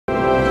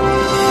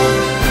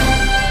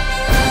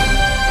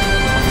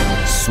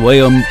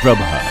Swayam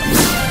Prabha.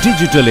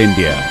 Digital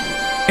India.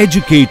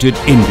 Educated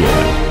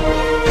India.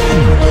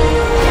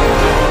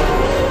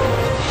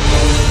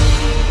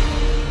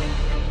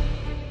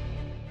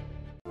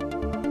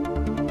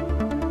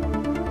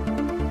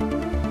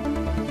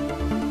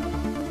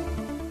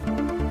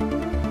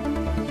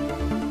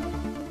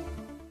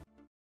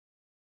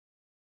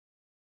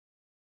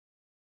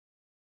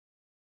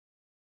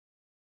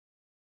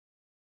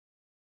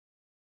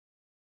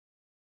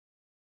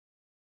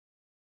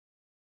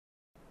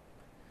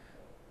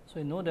 So,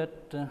 we know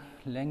that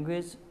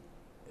language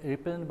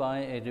represented by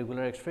a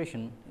regular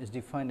expression is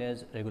defined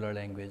as regular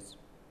language.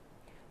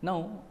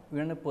 Now, we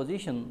are in a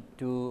position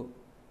to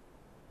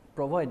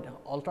provide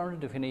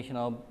alternative definition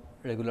of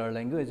regular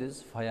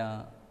languages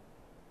via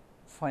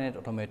finite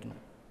automaton,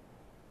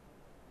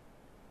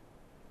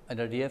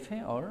 either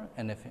DFA or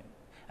NFA,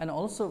 and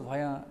also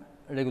via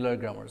regular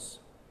grammars.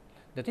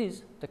 That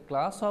is, the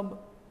class of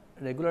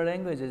regular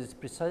languages is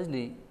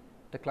precisely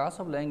the class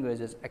of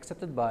languages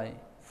accepted by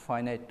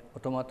finite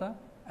automata,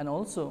 and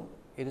also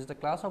it is the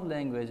class of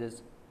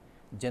languages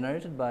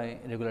generated by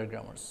regular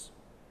grammars.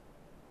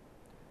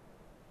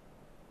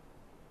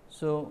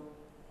 So,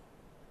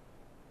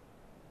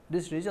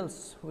 these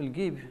results will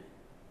give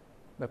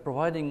by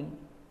providing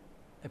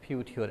a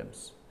few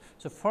theorems.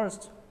 So,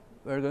 first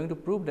we are going to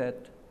prove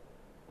that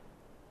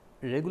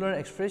regular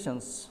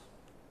expressions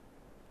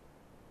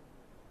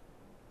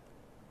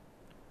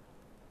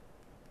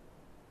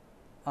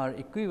are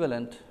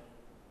equivalent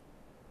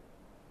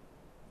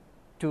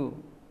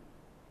to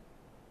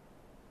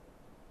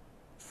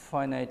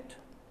finite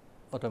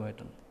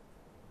automaton.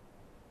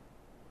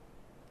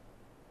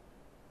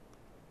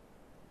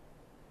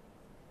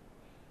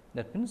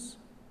 That means,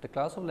 the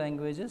class of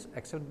languages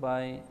accepted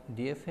by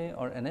DFA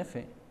or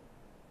NFA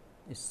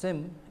is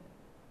same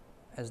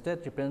as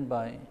that represented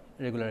by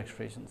regular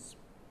expressions.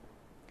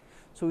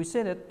 So, we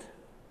say that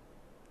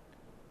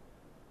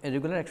a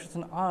regular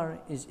expression R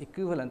is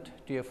equivalent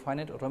to a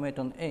finite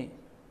automaton A.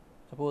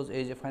 Suppose A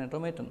is a finite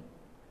automaton.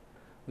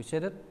 We say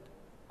that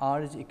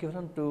R is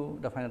equivalent to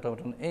the finite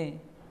automaton A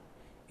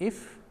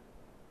if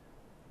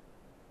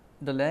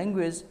the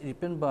language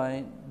represented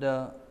by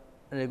the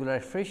regular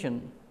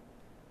expression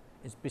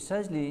is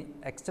precisely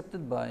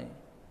accepted by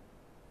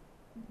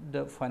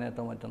the finite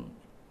automaton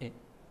A.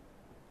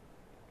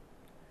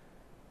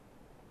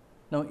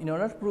 Now, in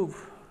order to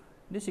prove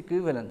this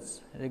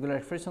equivalence, regular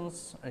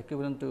expressions are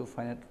equivalent to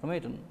finite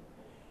automaton.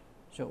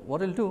 So, what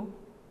we will do?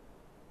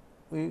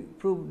 We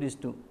prove these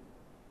two.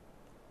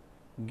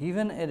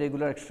 Given a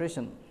regular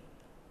expression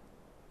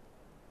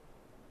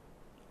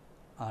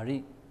R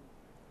e,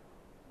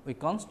 we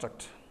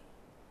construct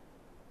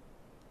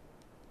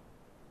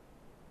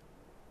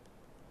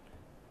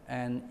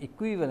an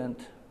equivalent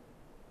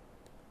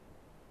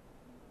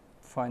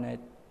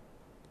finite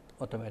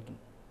automaton,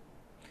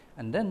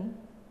 and then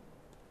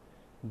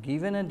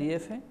given a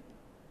DFA,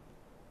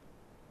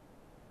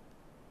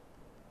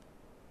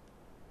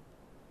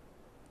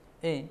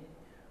 A,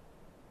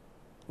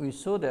 we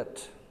show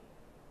that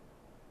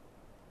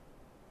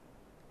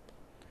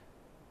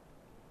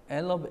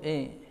L of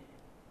A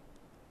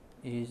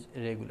is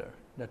regular.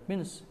 That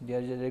means, there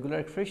is a regular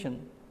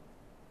expression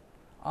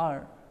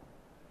R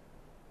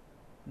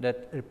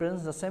that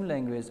represents the same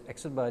language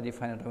accepted by the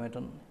finite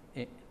automaton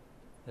A,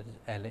 that is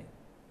L A.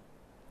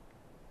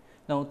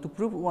 Now, to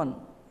prove one,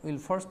 we will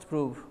first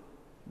prove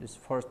this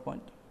first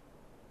point.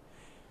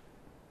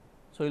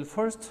 So, we will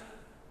first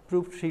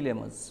prove three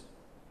lemmas.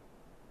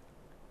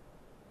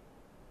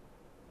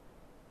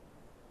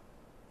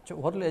 So,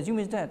 what we will assume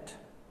is that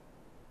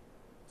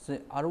say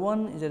R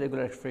 1 is a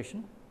regular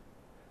expression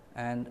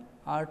and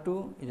R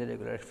 2 is a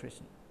regular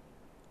expression.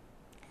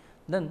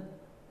 Then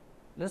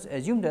let us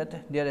assume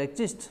that there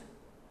exists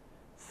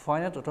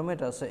finite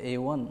automata, say A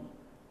 1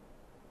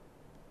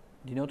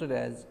 denoted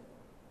as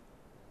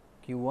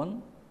Q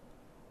 1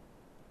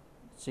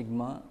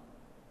 sigma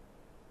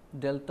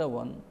delta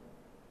 1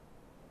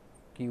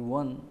 Q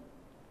 1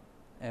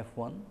 F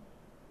 1,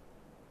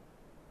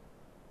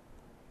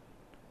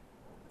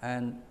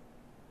 and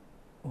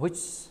which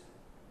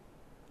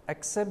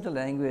accept the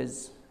language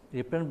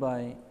represented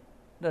by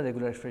the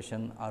regular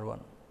expression R 1.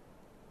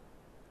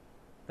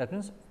 That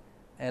means,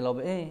 L of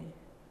A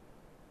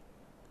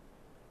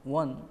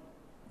 1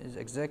 is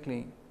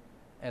exactly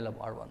L of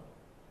R 1,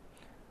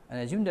 and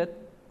assume that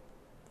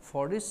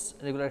for this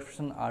regular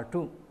expression R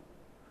 2,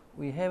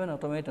 we have an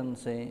automaton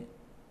say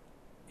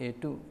A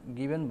 2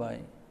 given by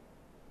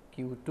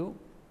Q 2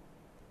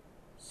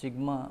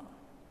 sigma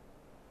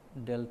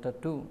delta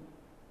 2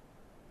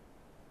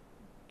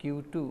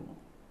 Q 2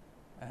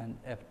 and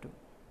F 2,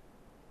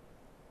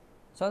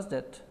 such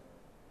that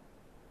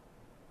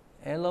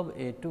L of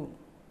A 2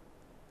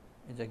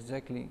 is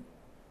exactly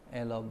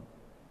L of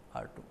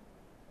R 2.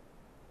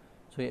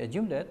 So, we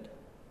assume that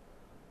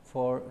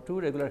for two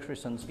regular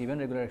expressions, given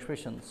regular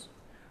expressions,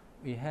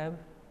 we have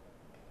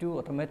two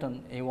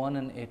automaton A 1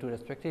 and A 2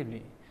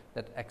 respectively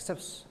that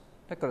accepts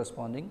the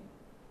corresponding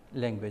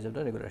language of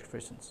the regular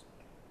expressions.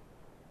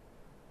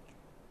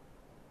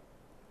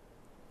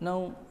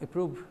 Now, we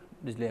prove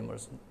these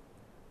lemmas.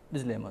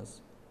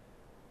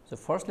 So,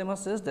 first lemma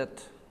says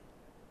that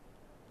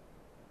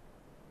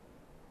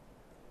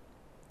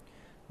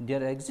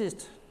there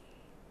exists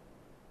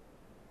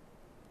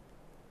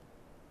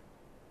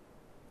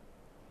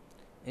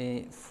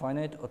a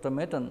finite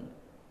automaton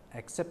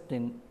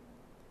accepting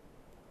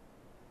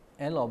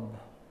L of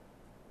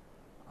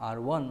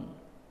R 1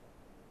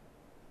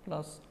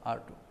 plus R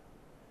 2.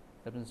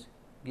 That means,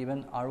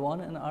 given R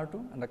 1 and R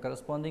 2 and the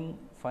corresponding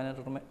finite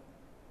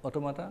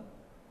automata,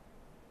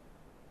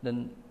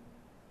 then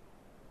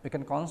we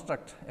can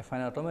construct a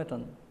finite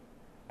automaton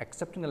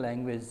accepting the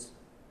language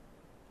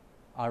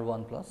R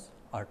 1 plus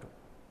R 2.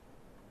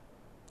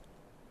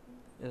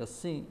 Let us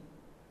see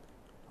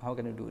how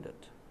can you do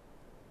that.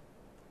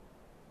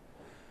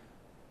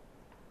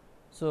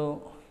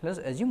 So, let us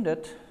assume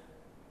that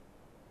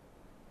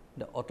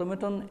the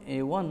automaton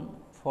A 1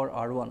 for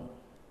R 1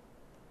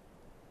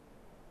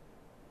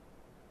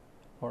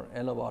 for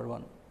L of R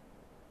 1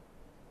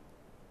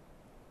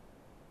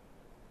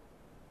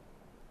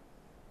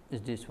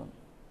 is this one.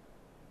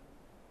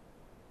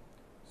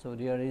 So,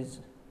 there is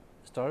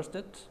star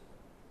state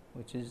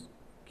which is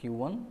Q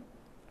 1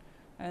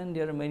 and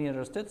there are many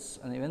other states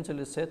and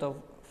eventually set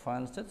of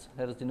final states.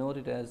 Let us denote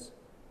it as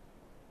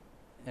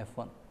F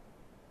 1.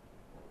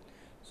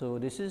 So,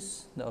 this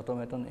is the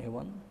automaton A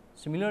 1.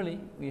 Similarly,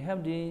 we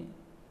have the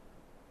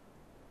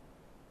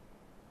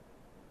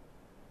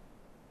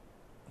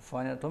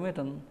finite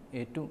automaton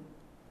A 2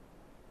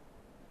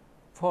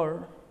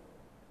 for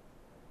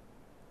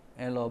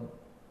L of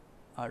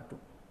R 2,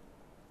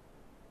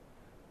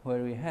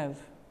 where we have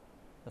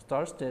a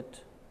star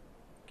state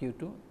Q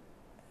 2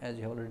 as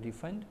you have already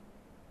defined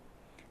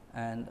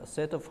and a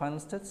set of final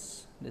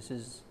states, this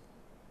is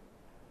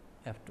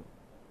F 2.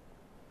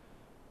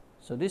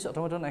 So, this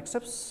automaton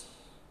accepts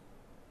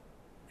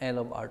L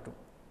of R 2.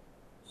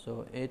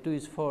 So, A 2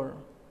 is for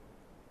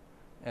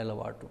L of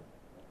R 2.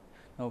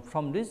 Now,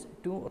 from these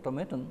two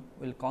automaton,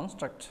 we will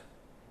construct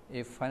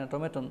a finite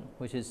automaton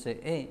which is say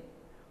A,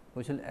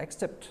 which will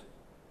accept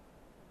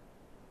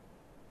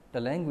the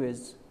language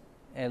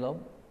L of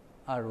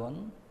R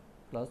 1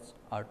 plus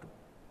R 2.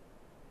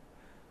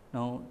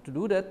 Now, to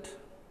do that,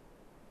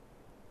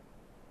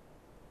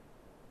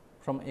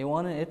 from A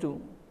 1 and A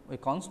 2, we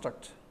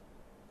construct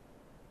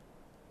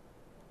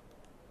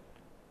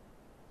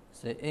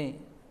say A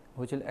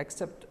which will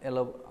accept L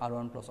of R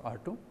 1 plus R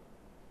 2,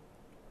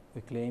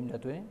 we claim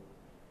that way.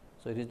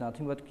 So, it is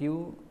nothing but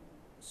Q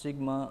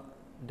sigma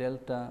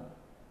delta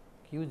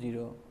Q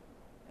 0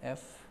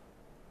 F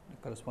the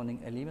corresponding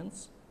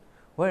elements,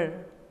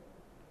 where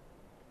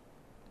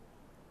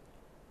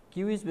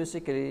Q is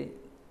basically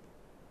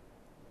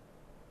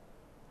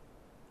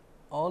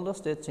all the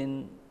states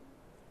in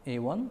A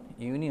 1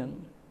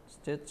 union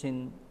states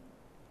in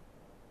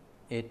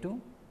A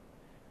 2,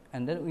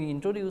 and then we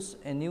introduce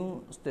a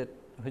new state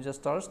which is a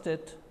star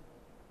state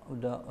of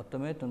the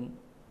automaton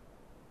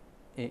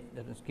A,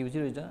 that is Q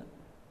 0 is a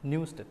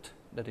new state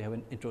that we have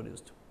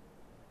introduced.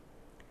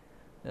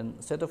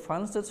 Then set of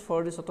final states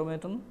for this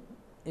automaton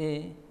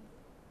A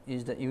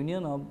is the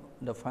union of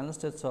the final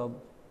states of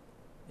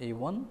A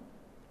 1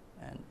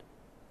 and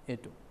A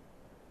 2,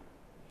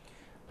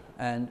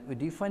 and we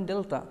define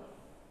delta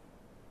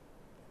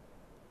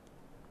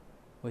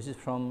which is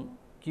from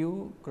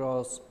Q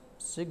cross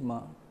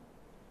sigma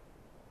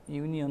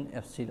union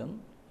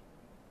epsilon.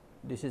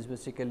 This is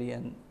basically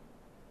an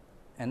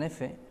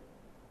NFA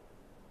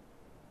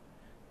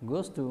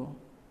goes to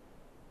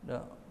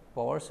the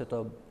power set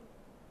of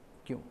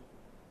Q.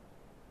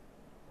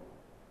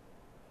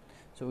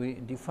 So, we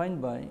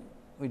define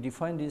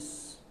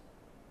this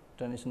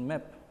transition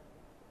map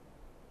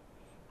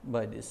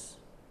by this.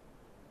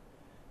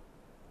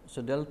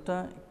 So,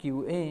 delta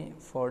Q A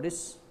for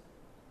this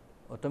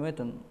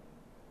automaton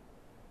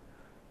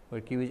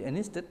where Q is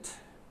any state,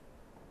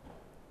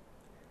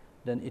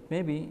 then it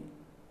may be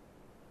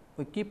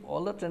we keep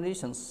all the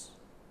transitions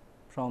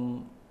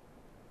from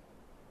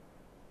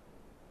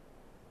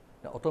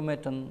the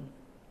automaton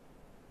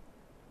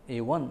A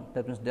 1,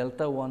 that means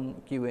delta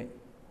 1 Q A.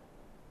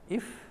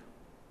 If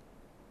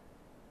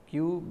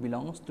Q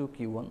belongs to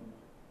Q 1,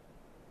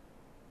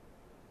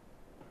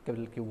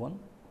 capital Q 1,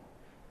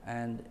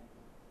 and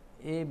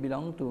A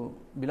belongs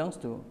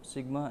to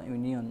sigma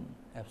union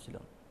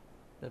epsilon.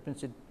 That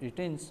means, it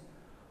retains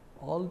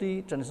all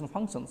the transition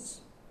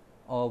functions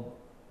of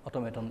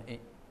automaton A.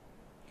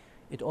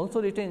 It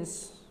also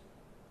retains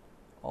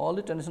all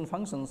the transition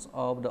functions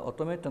of the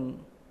automaton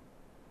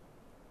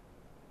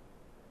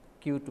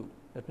Q 2.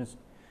 That means,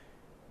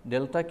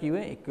 delta Q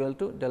A equal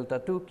to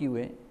delta 2 Q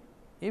A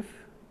if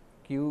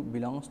Q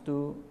belongs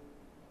to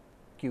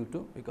Q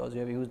 2, because we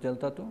have used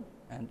delta 2,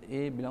 and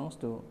A belongs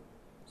to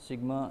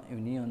sigma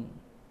union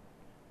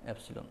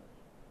epsilon.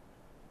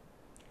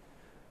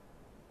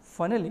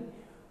 Finally,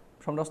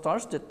 from the star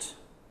state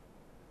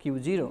Q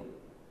 0,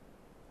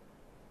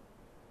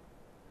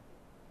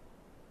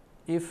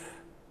 if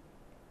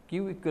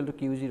Q equal to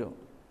Q 0,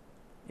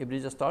 if it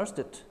is a star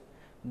state,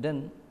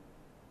 then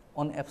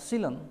on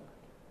epsilon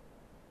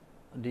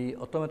the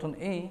automaton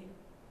A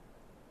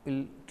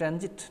will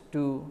transit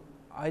to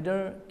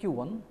either q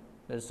 1,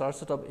 that is start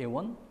state of A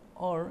 1,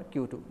 or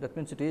q 2. That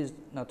means, it is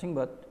nothing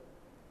but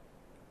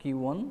q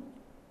 1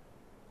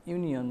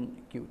 union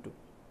q 2.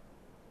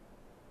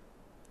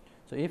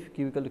 So, if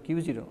q equal to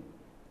q 0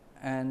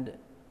 and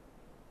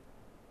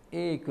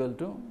A equal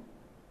to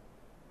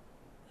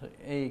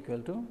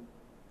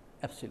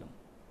epsilon.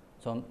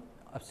 So, on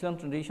epsilon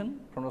transition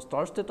from the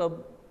start state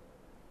of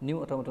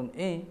new automaton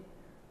A,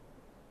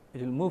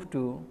 it will move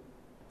to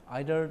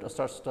either the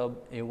start state of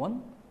A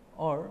 1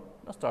 or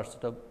the start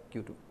state of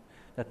q 2.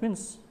 That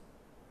means,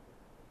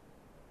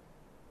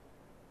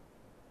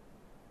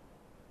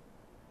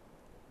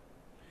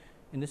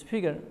 in this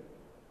figure,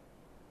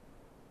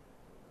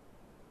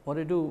 what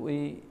we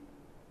do,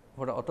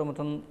 for the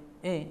automaton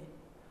A,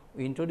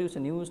 we introduce a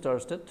new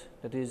start state,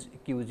 that is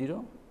q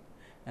 0,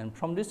 and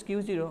from this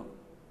q 0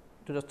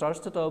 to the start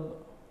state of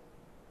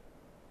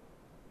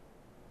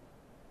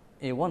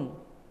A 1,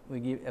 we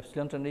give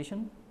epsilon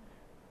transition,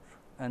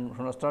 and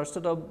from the start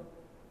state of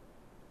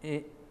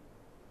A,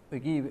 we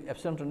give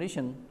epsilon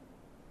transition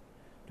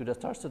to the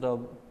start state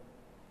of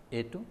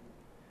A 2,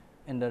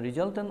 and the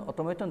resultant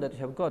automaton that you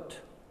have got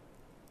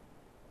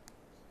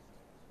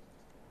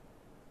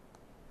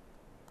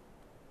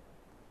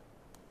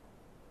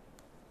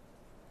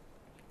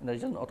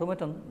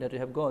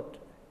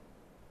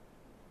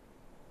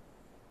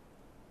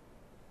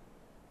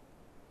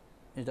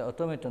is the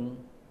automaton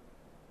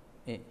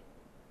A,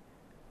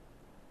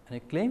 and I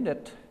claim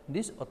that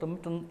this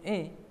automaton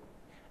A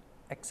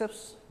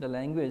accepts the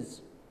language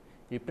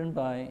represented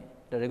by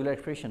the regular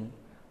expression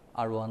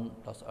R 1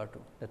 plus R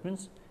 2. That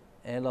means,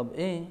 L of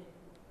A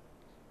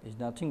is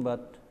nothing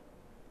but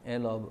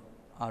L of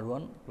R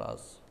 1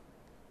 plus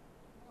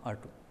R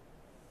 2.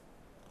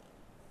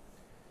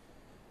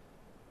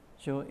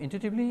 So,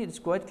 intuitively it is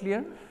quite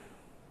clear,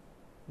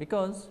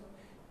 because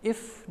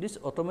if this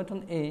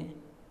automaton A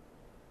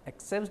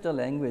accepts the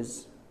language,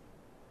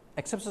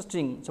 accepts a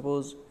string,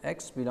 suppose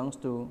x belongs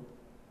to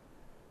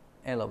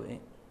L of A,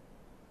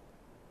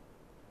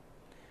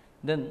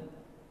 then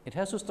it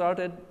has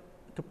to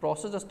to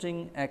process the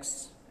string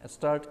x at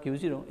start q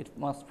 0, it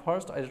must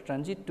first either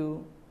transit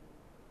to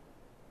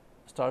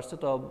start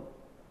state of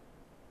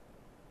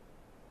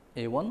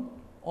A 1,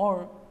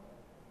 or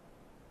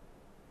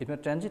it may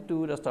transit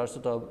to the start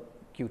state of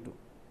q 2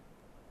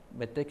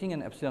 by taking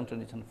an epsilon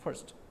transition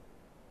first.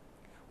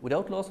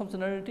 Without loss of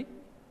generality,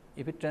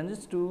 if it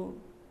transits to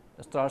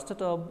the start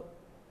state of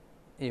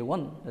A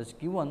 1, that is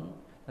q 1,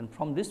 then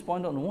from this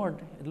point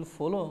onward, it will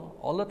follow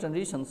all the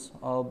transitions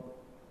of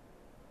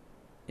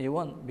A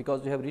 1,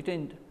 because we have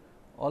retained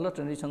all the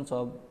transitions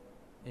of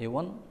A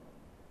 1,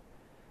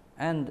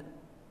 and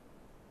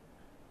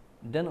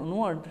then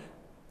onward,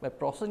 by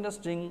processing the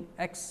string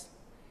x,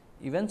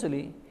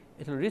 eventually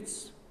it will reach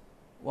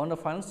one of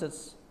the final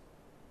states,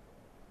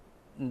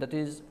 that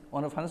is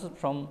one of the final states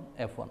from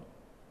F 1.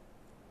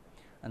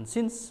 And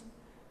since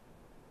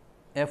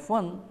F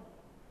 1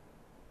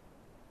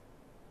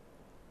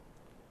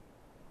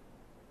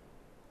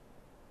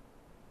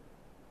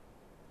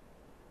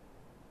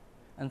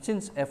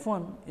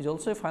 is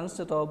also a final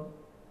state of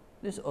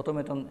this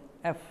automaton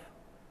F,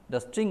 the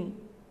string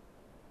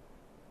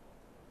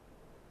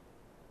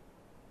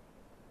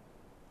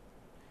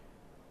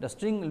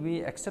will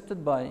be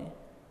accepted by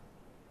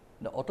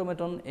the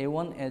automaton A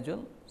 1 as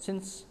well,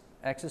 since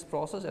x is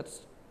processed at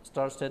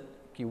start state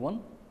q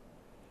 1,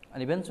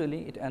 and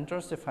eventually it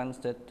enters the final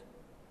state,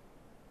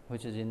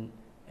 which is in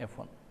F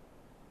 1.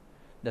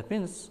 That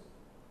means,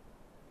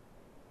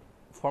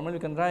 formally we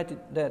can write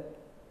it that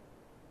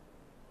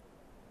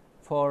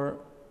for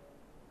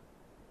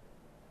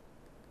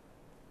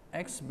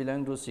x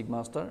belonging to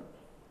sigma star,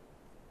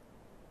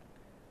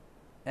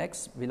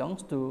 x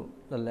belongs to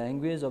the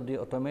language of the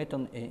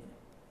automaton A,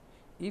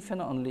 if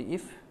and only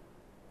if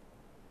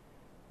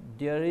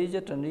there is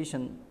a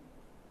transition,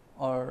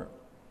 or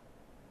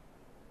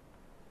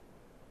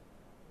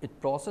it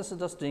processes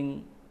the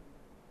string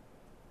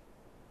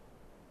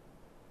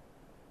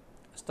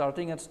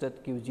starting at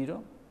state q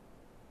 0,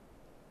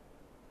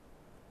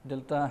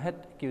 delta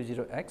hat q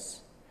 0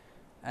 x,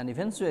 and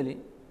eventually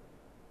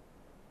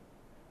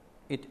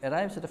it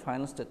arrives at a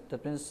final state.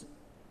 That means,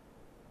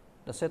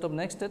 the set of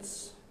next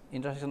states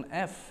intersection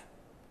f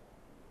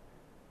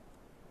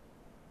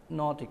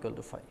not equal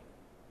to phi.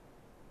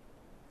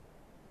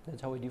 That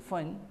is how we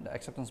define the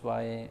acceptance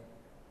by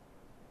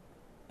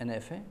an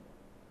FA.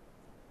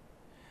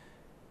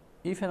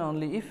 If and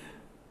only if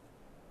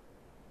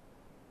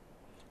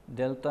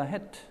delta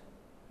hat,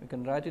 we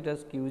can write it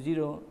as q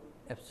 0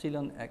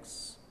 epsilon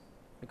x,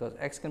 because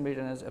x can be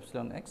written as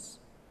epsilon x,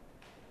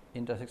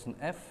 intersection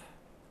f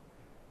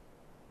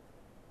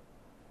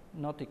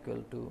not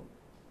equal to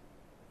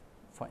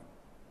phi.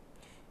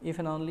 If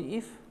and only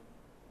if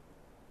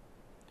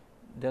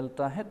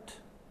delta hat,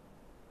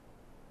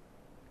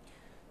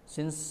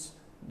 since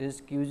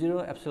this q 0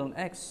 epsilon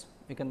x,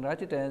 we can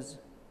write it as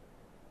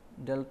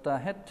delta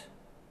hat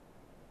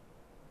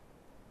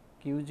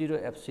q 0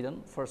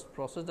 epsilon, first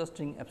process the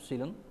string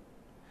epsilon,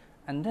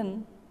 and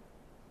then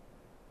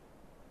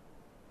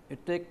you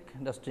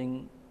take the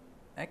string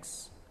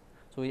x.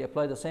 So, we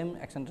apply the same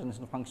action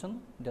transition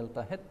function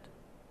delta hat,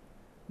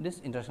 this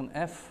interaction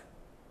f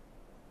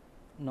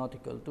not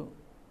equal to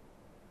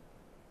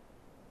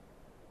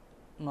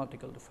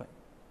phi.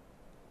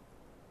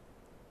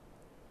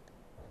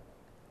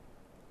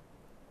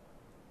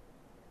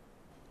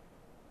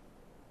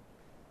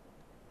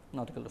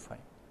 Not equal to phi.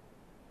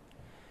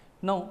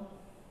 Now,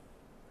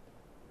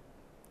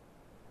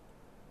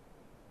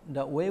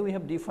 the way we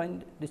have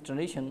defined this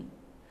transition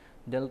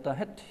delta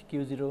hat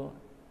q 0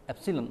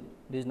 epsilon,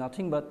 this is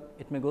nothing but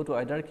it may go to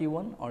either q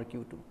 1 or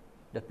q 2.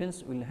 That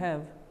means, we will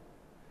have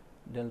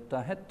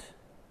delta hat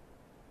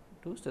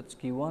to states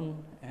q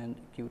 1 and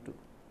q 2,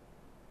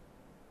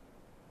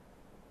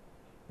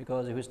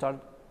 because if we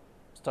start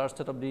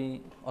state of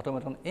the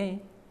automaton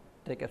A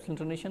take epsilon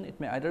transition, it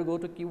may either go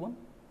to q 1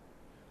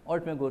 or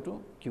it may go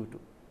to q 2,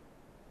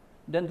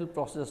 then it will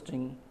process the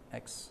string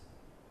x.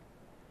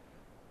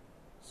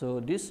 So,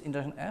 this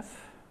interaction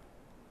f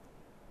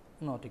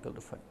not equal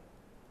to phi.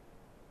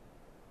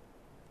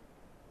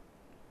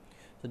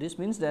 So, this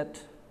means that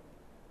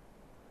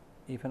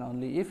if and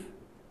only if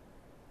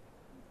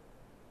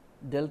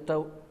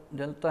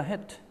delta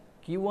hat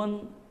q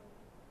 1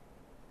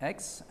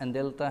 x and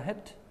delta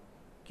hat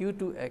q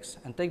 2 x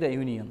and take the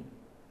union,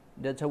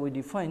 that is how we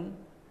define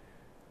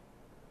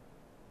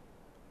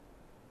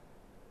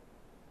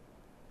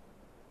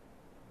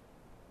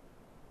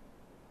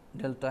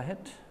delta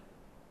hat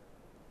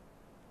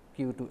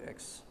q 2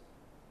 x,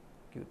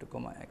 q 2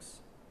 comma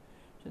x.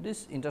 So,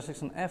 this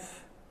intersection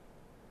f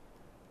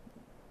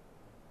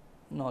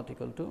not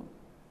equal to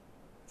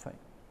phi.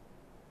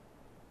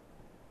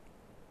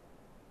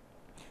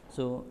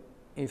 So,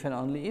 if and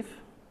only if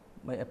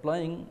by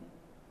applying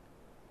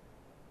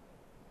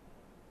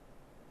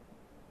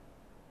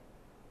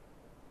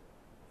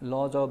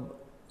laws of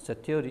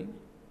set theory,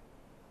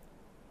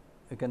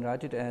 you can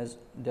write it as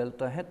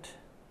delta hat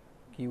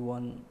q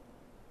 1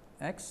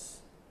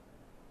 x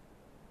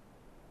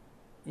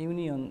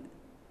union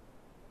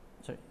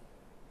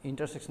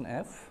intersection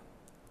f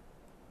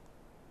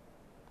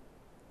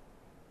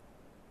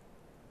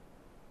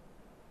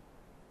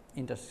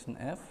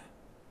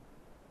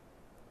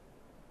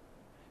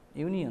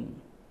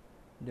union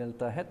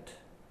delta hat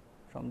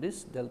from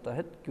this delta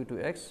hat q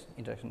 2 x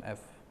intersection f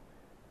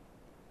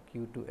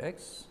q 2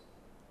 x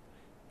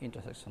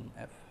intersection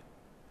f,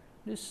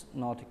 this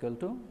not equal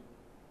to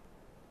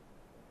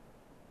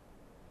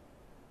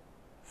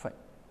phi.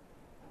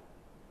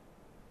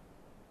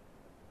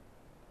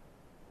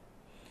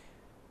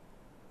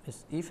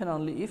 Is if and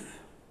only if,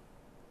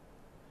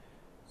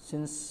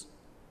 since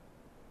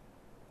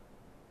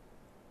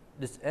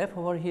this f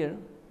over here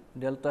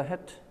delta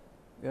hat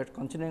we are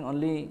considering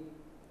only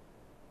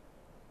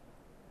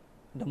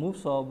the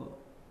moves of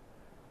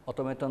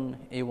automaton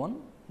A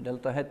 1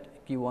 delta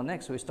hat q 1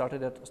 x. We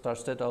started at start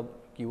state of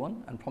q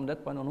 1 and from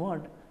that point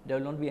onward there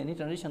will not be any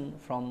transition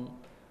from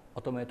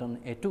automaton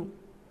A 2.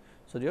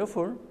 So,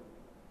 therefore,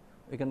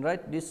 we can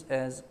write this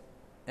as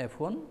f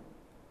 1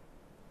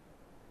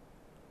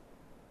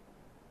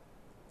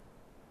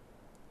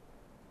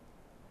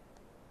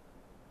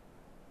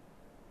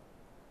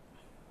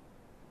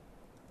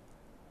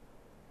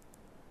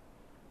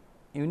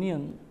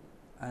 union,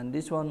 and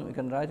this one we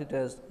can write it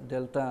as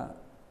delta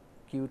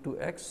q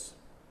 2 x,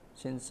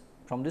 since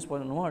from this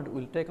point onward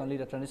we will take only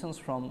the transitions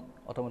from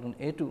automaton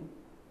A 2.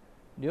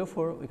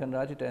 Therefore, we can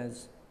write it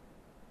as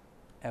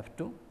f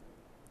 2.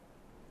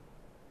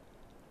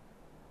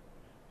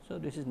 So,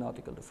 this is not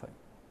equal to phi.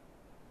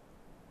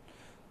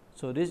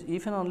 So, this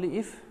if and only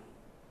if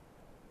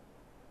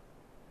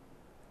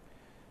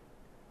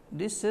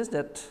this says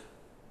that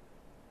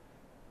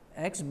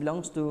x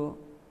belongs to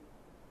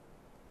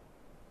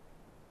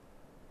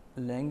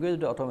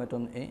language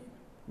automaton A,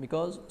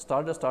 because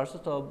start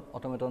state of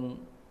automaton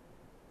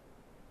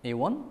A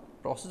 1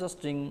 process the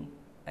string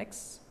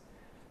x.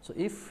 So,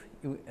 if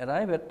you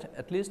arrive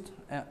at least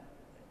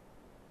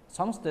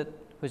some state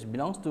which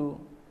belongs to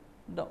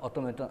the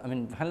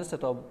automaton final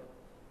state of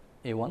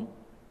A 1.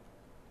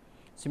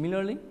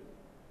 Similarly,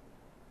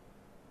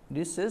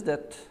 this says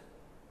that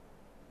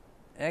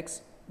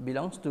x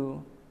belongs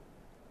to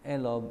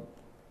L of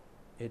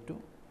A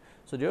 2.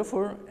 So,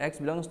 therefore, x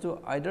belongs to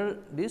either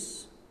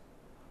this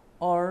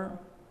or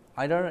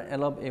either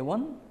L of A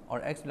 1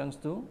 or x belongs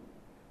to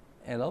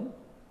L of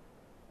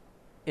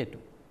A 2.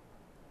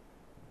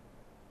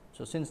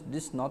 So, since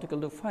this not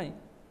equal to phi,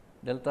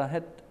 delta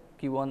hat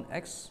q 1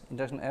 x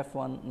intersection f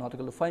 1 not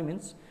equal to phi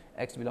means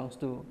x belongs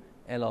to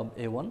L of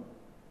A 1.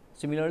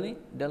 Similarly,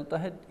 delta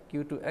hat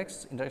q 2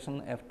 x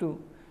intersection f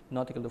 2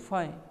 not equal to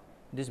phi,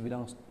 this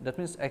belongs, that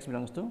means x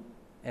belongs to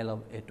L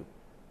of A 2.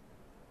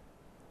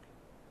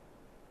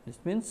 This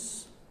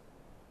means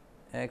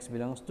x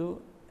belongs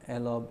to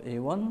L of A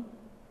 1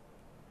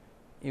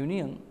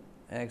 union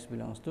x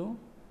belongs to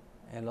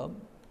L of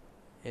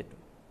A 2.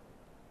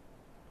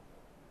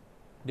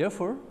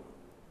 Therefore,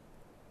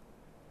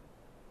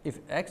 if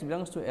x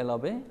belongs to L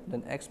of A,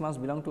 then x must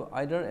belong to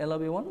either L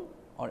of A 1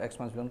 or x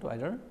must belong to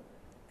either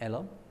L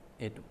of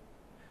A 2.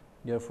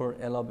 Therefore,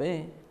 L of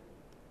A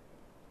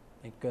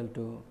equal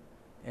to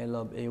L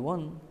of A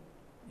 1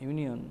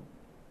 union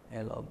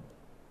L of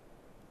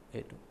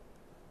A 2.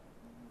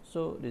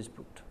 So, this is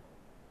proved.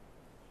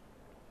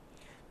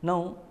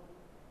 Now,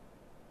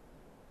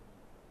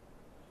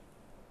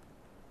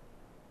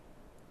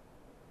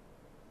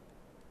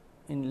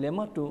 in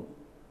lemma 2,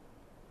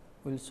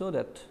 we will show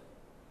that.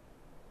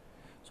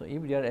 So,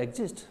 if there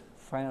exists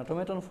finite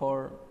automaton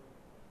for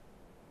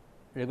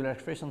regular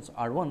expressions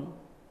R 1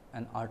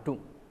 and R 2,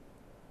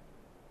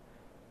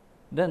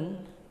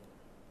 then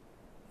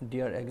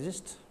there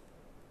exists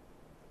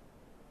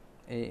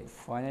a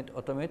finite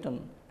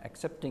automaton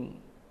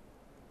accepting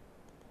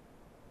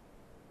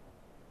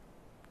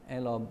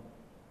L of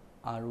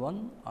R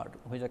 1 R 2,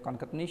 which is a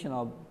concatenation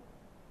of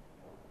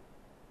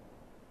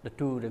the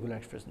two regular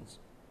expressions.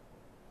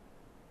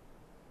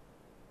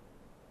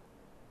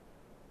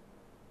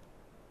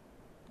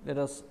 Let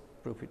us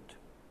prove it.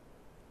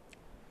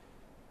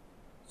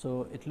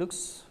 So, it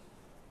looks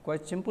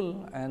quite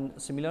simple and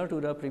similar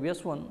to the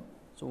previous one.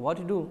 So, what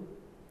you do,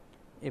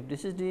 if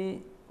this is the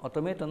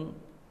automaton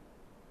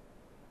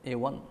A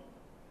 1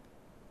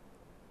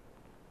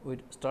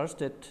 with start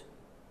state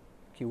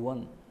Q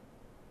 1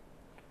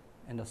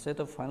 and a set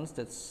of final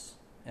states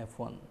F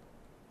 1,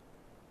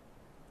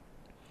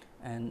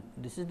 and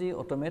this is the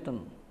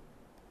automaton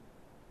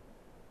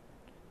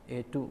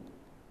A 2,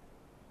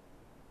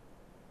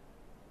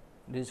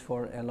 this is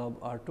for L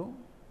of R 2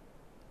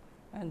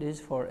 and this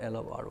is for L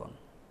of R 1,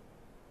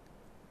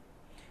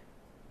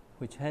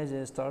 which has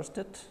a start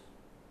state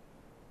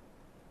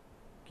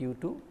Q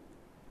 2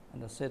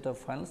 and a set of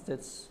final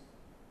states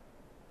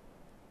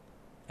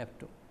F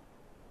 2.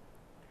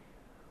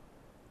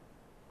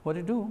 What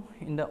you do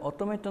in the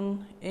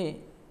automaton A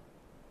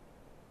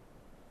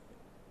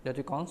that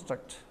you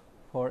construct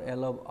for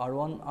L of R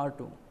 1 R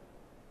 2,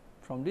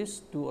 from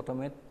these two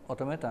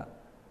automata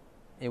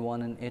A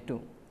 1 and A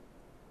 2,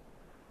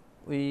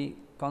 we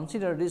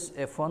consider this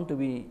F 1 to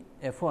be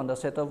F 1, the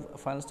set of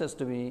final states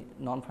to be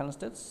non-final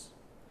states,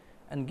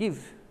 and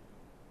give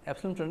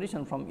epsilon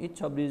transition from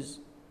each of these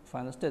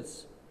final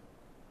states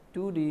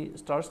to the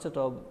start state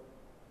of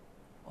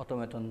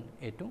automaton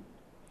A 2.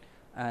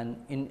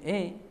 And in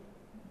A,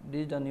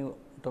 this is the new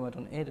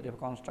automaton A that we have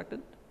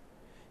constructed.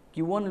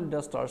 Q 1 will be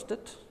the start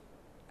state,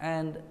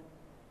 and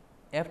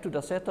F 2,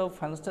 the set of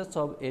final states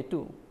of A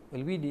 2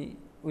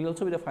 will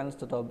also be the final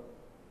state of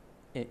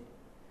A,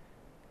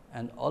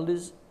 and all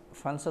these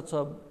final states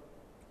of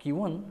Q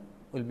 1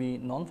 will be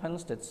non-final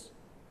states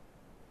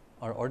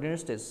or ordinary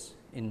states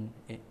in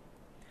A.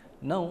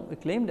 Now, we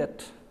claim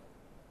that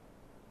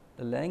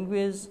the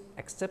language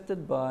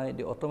accepted by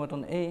the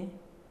automaton A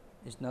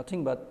is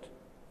nothing but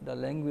the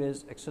language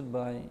accepted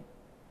by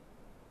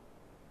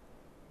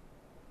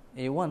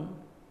A 1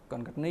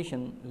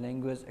 concatenation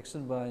language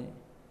accepted by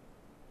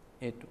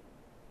A 2.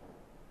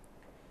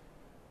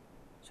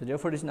 So,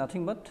 therefore, this is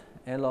nothing but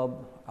L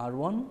of R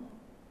 1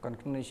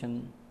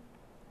 concatenation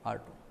R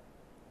 2.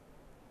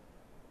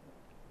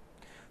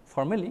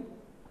 Formally,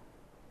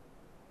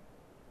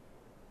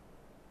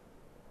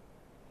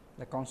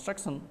 the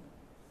construction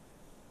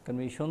can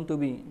be shown to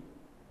be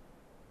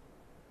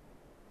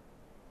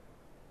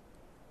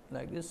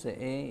like this. A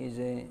is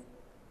a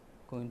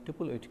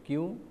quintuple with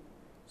Q,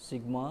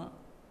 sigma,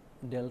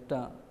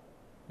 delta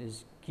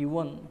is Q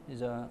 1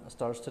 is a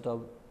start state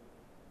of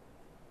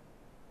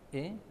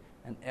A,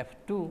 and F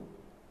 2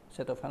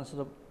 set of final states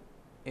of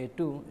A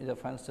 2 is a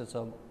final states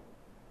of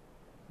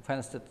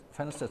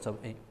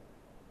A.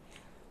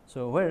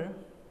 So, where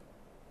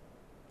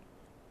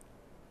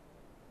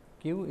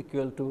Q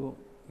equal to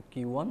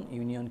Q 1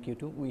 union Q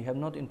 2, we have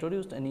not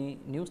introduced any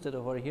new state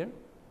over here.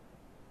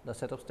 The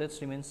set of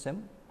states remains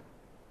same,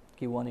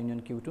 Q 1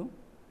 union Q 2,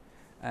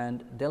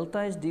 and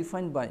delta is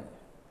defined by,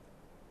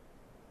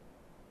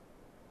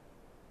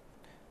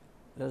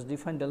 let us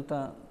define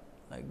delta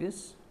like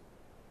this.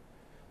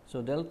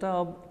 So, delta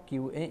of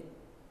Q A,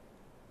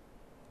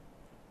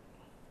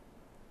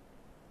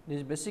 this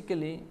is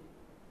basically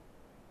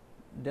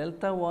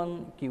delta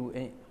 1 Q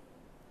A.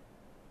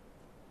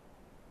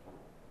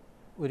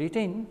 We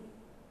retain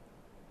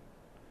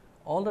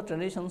all the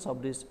transitions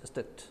of this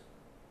state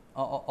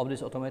of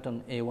this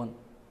automaton A 1.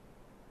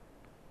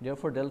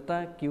 Therefore,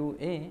 delta Q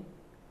A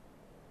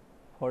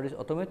for this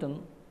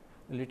automaton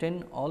will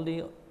retain all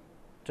the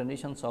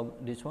transitions of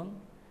this one,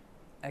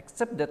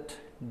 except that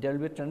there will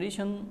be a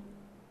transition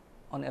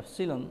on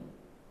epsilon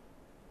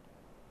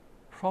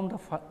from the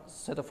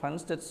set of final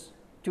states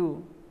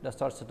to the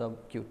start set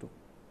of Q 2.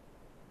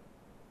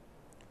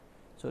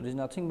 So, this is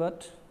nothing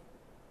but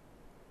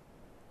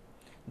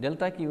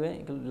delta Q A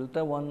equal to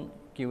delta 1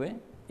 Q A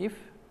if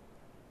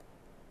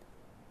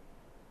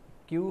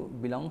Q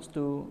belongs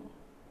to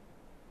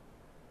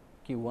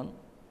Q 1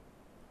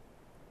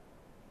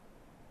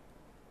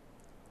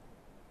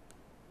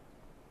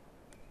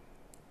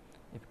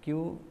 if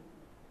Q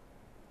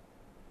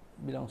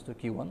belongs to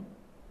Q 1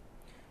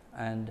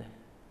 and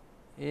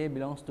A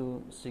belongs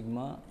to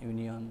sigma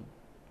union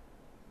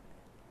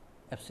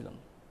epsilon.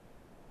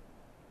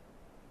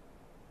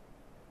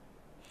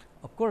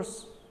 Of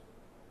course,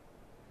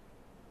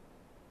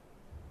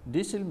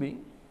 this will be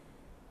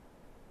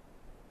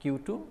Q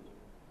 2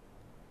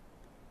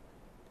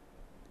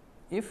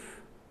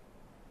 if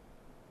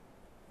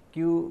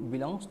Q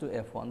belongs to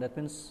F 1. That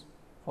means,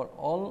 for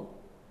all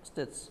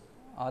states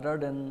other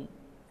than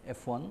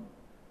F 1,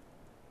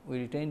 we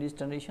retain this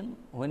transition.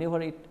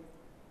 Whenever it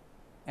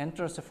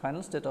enters a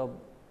final state of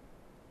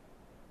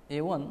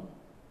A 1,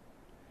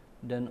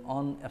 then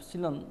on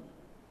epsilon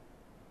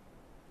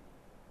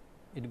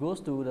it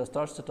goes to the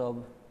start state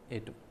of A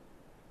 2.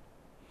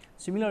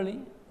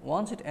 Similarly,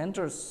 once it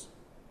enters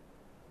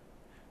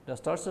the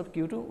start state of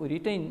Q 2, we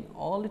retain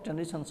all the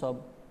transitions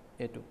of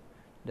A 2.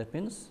 That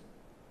means,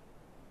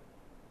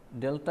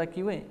 delta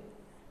Q A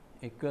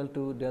equal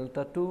to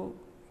delta 2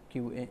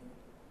 Q A.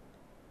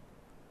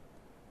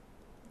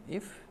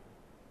 If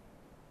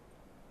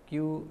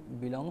Q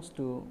belongs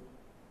to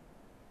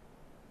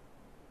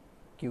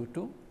Q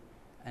 2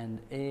 and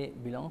A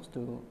belongs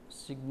to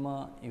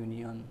sigma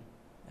union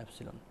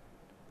epsilon,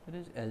 that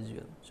is as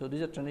usual. So,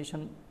 this is a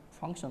transition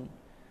function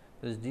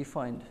that is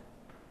defined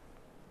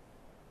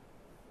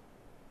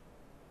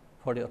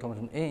for the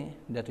automaton A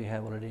that we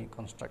have already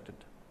constructed.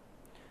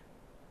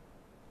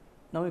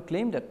 Now, we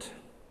claim that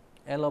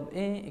L of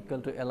A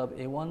equal to L of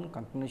A 1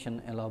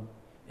 concatenation L of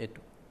A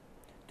 2.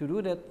 To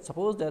do that,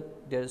 suppose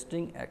that there is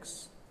string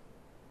x,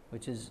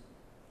 which is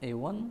A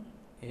 1,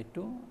 A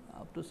 2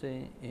 up to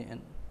say A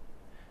n,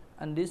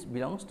 and this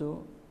belongs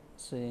to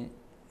say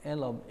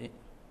L of A.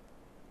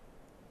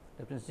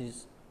 That means,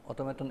 this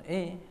automaton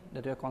A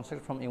that we have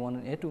constructed from A 1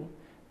 and A 2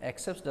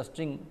 accepts the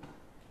string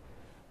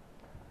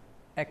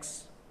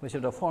x, which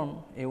is the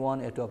form A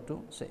 1, A 2 up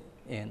to say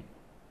A n,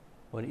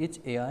 where each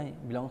A I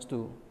belongs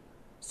to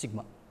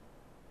sigma.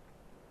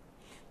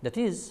 That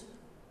is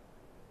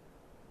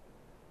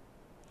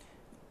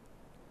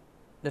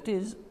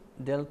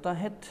delta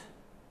hat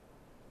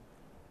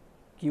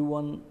Q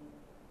 1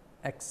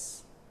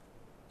 x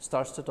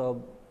start state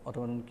of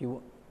automaton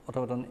Q,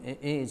 automaton A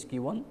is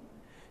Q 1.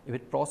 If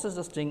it processes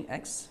the string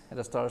x at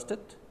the start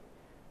state,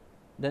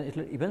 then it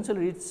will eventually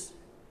reach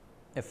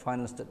a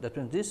final state. That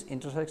means, this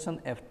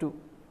intersection F 2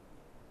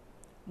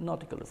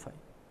 not equal to phi.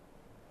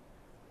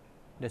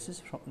 This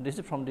is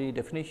from the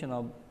definition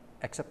of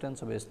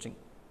acceptance of a string.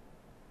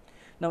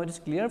 Now, it is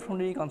clear from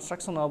the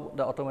construction of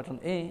the automaton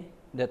A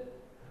that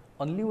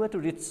only way to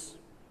reach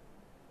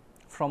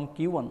from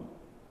Q 1,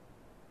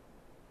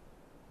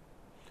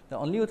 the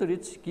only way to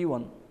reach Q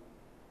 1,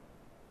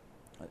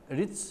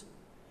 reach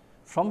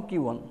from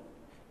Q 1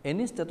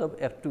 any state of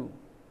F 2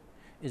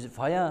 is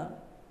via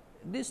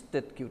this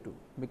state Q 2,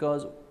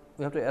 because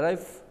we have to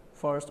arrive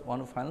first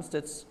one of final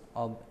states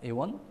of A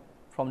 1.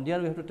 From there,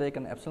 we have to take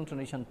an epsilon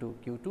transition to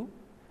Q 2,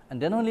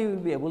 and then only we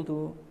will be able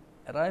to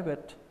arrive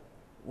at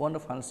one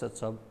of final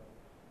states of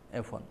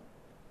F 1.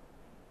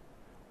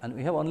 And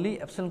we have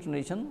only epsilon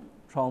transition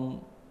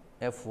from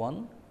F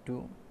 1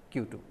 to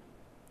Q 2.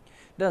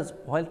 Thus,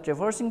 while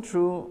traversing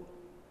through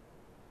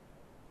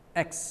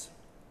x,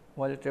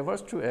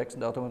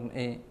 the automaton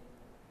A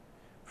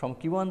from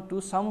Q 1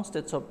 to some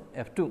states of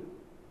F 2,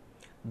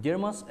 there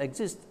must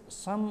exist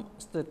some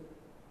state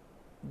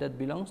that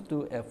belongs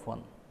to F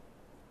 1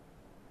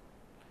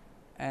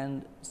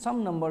 and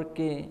some number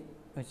k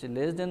which is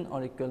less than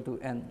or equal to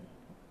n,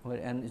 where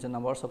n is a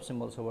number of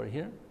symbols over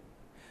here,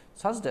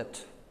 such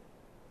that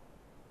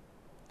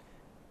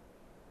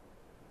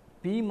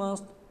P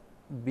must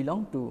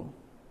belong to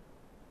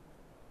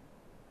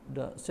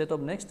the set of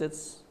next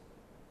states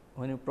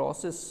when you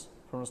process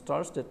from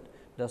start state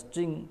the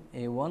string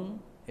A 1,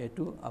 A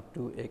 2 up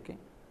to A k.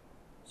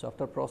 So,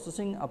 after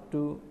processing up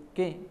to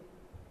k,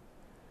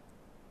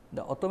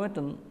 the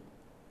automaton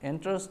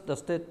enters the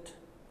state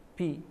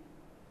P,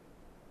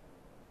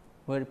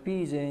 where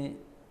P is a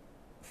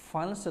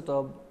final state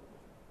of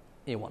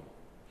A 1.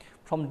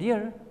 From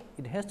there,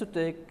 it has to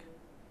take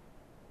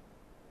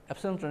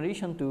epsilon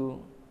transition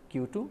to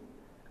Q 2,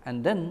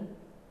 and then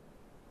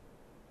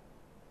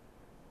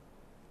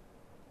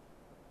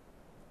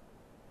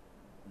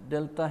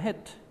delta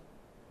hat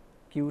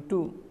Q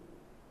 2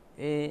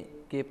 A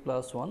k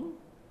plus 1,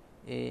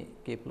 A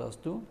k plus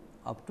 2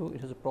 up to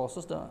it has to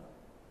process the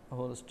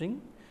whole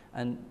string,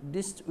 and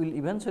this will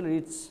eventually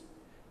reach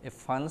a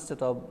final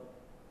state of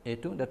A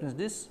 2. That means,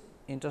 this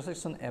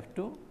intersection F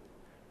 2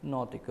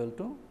 not equal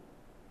to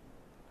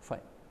phi.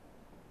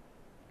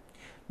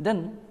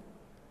 Then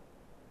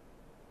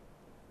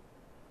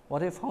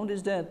what I found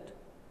is that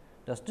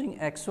the string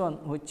x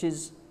 1, which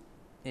is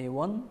A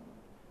 1,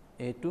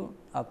 A 2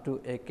 up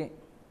to A k,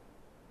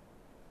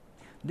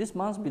 this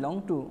must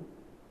belong to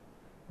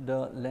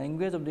the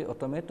language of the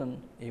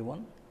automaton A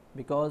 1,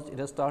 because it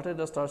has started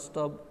the start state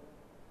of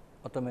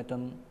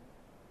automaton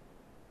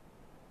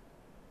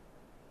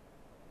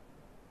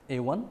A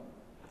 1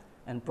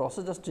 and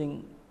process the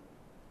string.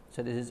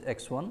 So, this is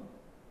x 1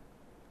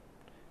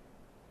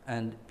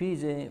 and P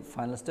is a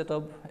final state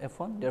of F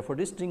 1. Therefore,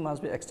 this string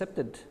must be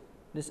accepted,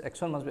 this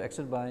x 1 must be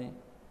accepted by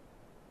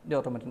the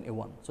automaton A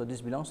 1. So,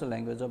 this belongs to the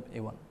language of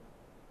A 1,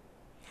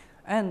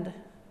 and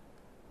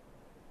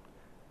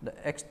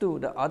the x 2,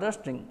 the other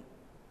string,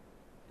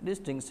 this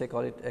string say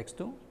call it x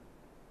 2,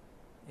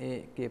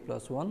 a k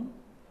plus 1,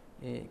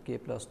 a k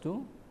plus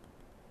 2,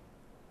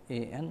 a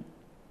n.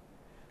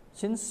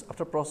 Since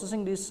after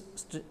processing this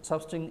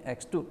substring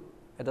x 2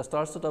 at the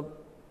start set of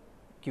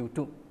q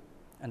 2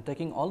 and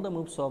taking all the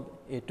moves of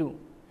a 2,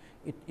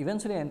 it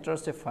eventually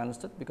enters a final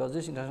state, because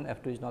this interaction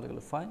f 2 is not equal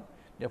to phi.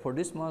 Therefore,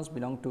 this must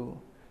belong to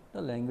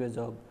the language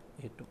of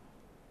a 2.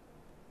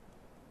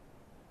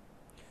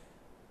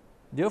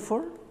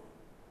 Therefore,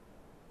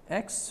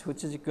 x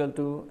which is equal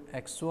to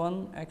x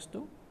 1 x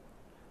 2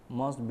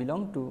 must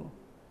belong to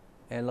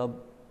L of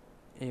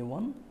a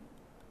 1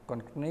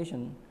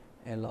 concatenation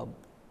L of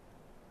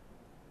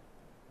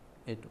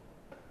a 2.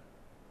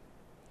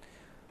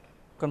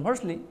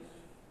 Conversely,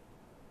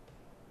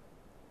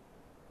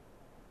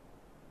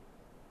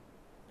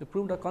 to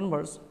prove the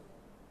converse,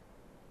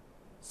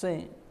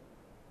 say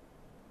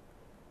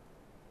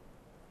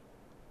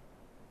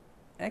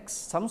x,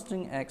 some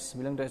string x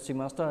belonging to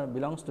sigma star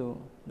belongs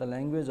to the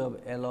language of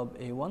L of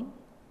a 1,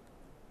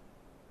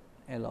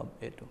 L of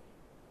a 2.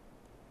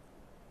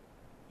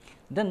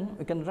 Then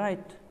we can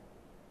write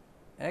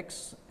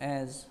x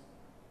as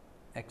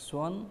x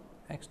 1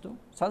 x 2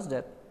 such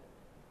that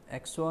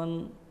x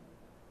 1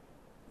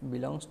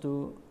 belongs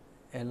to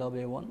L of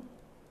a 1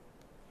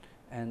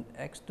 and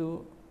x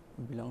 2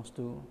 belongs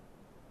to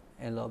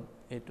L of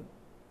a 2.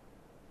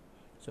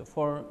 So,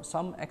 for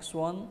some x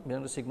 1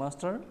 belong to sigma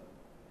star,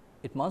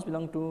 it must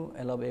belong to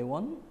L of a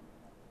 1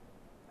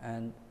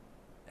 and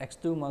x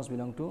 2 must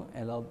belong to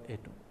L of a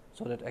 2.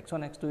 So, that x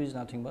 1 x 2 is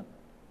nothing but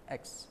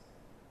x.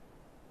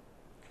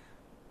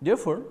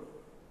 Therefore,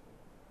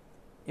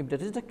 if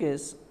that is the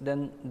case,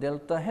 then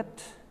delta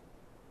hat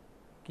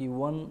q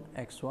 1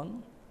 x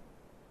 1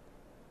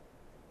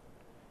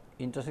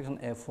 intersection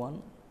f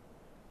 1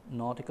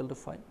 not equal to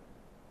phi.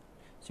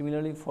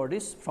 Similarly, for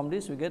this, from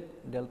this we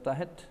get delta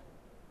hat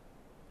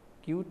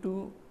q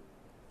 2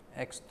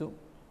 x 2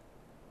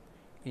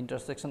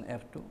 intersection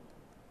f 2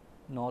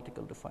 not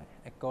equal to phi,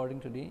 according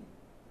to the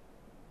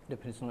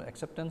definition of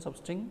acceptance of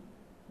string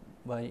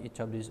by each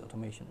of these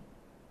automation.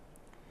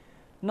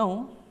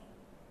 Now,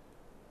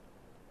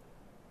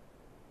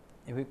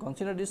 if we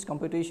consider this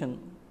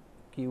computation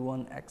q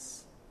 1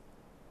 x,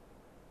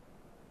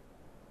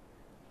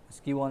 this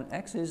q 1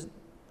 x is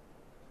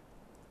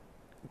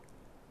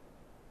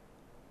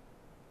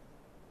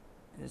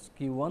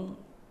q 1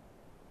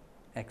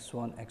 x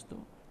 1 x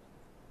 2.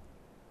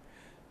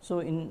 So,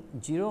 in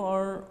 0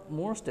 or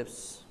more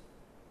steps,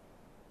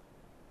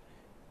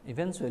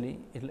 eventually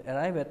it will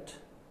arrive at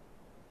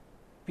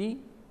p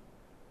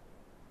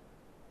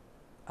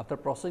after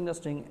processing the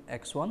string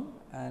x 1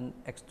 and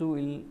x 2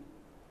 will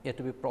yet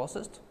to be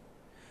processed.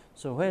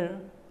 So, where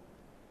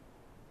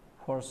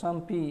for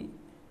some p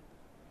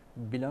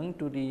belong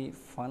to the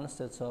final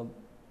state of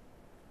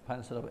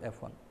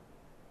f 1.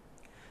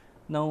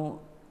 Now,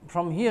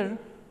 from here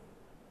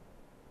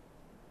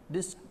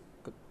this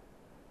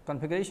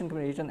configuration can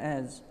be written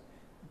as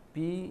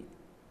p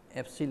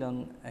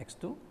epsilon x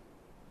 2,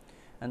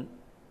 and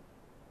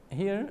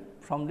here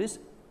from this,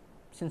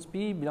 since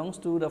p belongs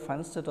to the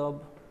final state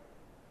of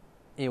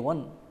a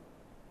 1,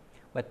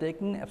 by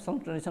taking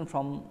epsilon transition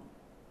from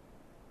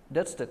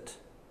that state,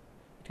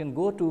 it can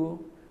go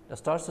to the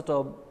start state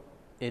of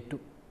a 2.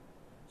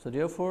 So,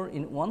 therefore,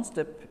 in one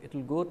step it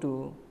will go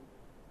to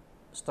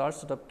start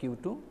state of q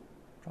 2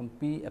 from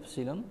p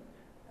epsilon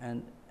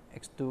and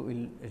x 2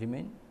 will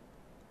remain,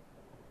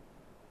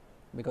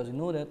 because you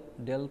know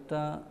that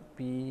delta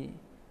p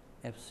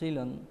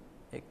epsilon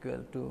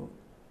equal to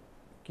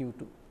q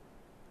 2.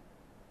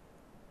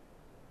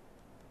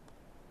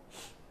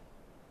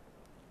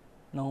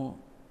 Now,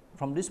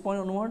 from this point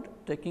onward,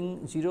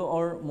 taking 0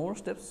 or more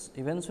steps,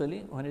 eventually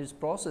when it is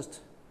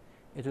processed,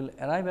 it will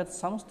arrive at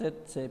some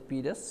state, say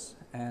p dash,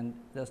 and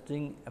the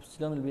string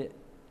epsilon will be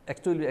x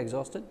 2 will be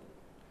exhausted,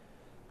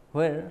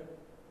 where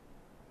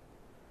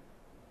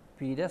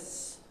p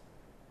dash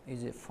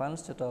is a final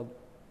state of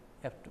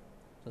f 2.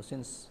 So,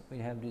 since we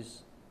have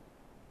this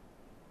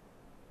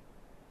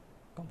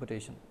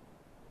computation,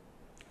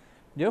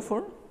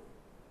 therefore,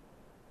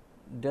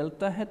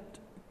 delta hat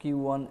q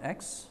 1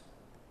 x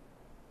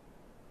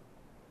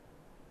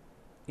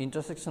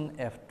intersection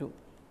f 2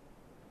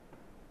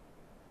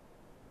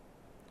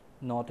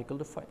 not equal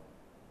to phi.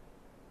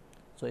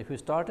 So, if we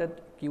start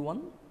at q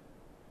 1,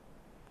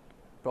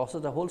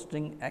 process the whole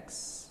string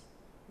x,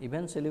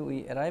 eventually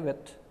we arrive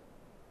at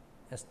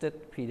a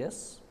state p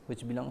dash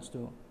which belongs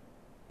to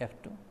f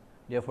 2.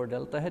 Therefore,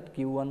 delta hat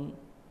q 1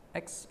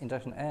 x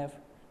intersection f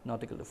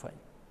not equal to phi.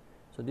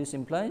 So, this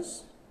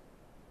implies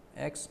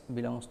x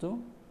belongs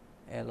to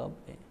L of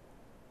a.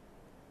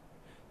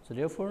 So,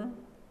 therefore,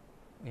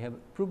 we have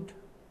proved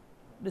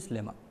this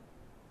lemma.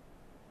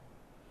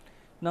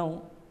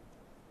 Now,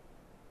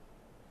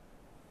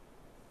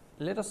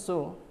 let us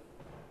show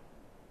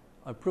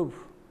or prove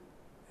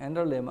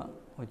another lemma,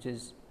 which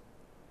is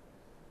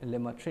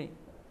lemma 3.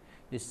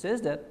 This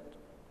says that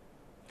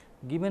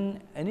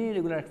given any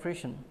regular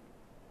expression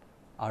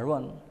R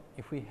 1,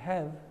 if we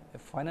have a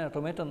finite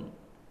automaton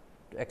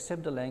to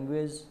accept the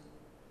language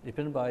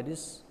represented by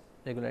this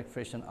regular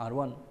expression R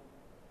 1,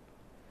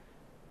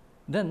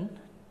 then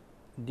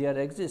there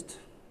exists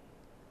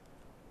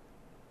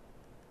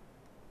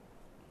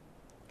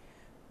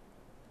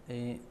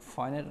a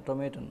finite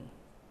automaton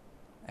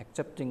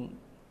accepting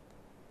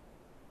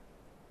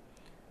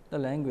the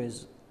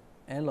language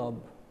L of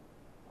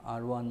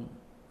R 1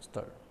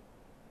 star.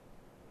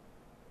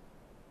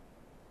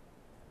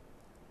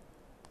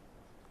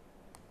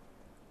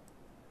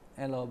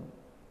 L of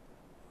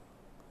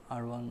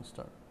R 1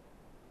 star.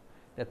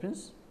 That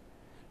means,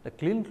 the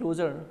clean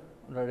closure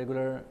the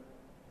regular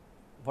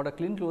for the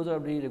clean closure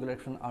of the regular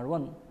expression R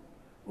 1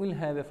 will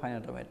have a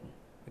finite automaton.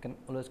 We can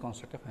always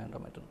construct a finite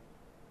automaton.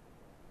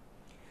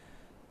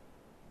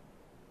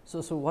 So,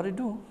 what we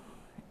do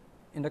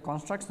in the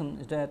construction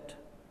is that,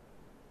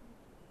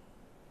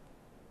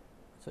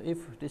 so if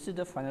this is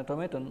the finite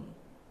automaton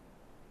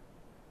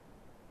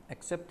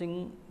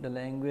accepting the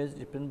language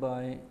represented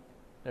by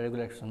the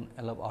regular expression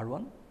L of R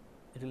 1,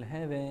 it will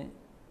have a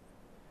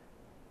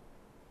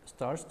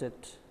start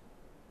state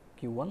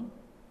Q 1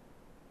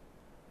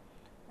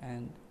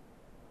 and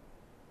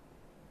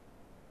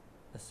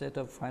the set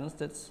of final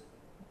states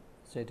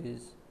set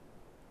is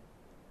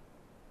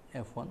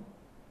F 1.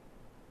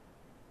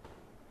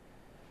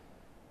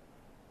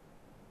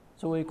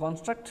 So, we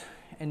construct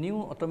a new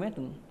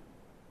automaton,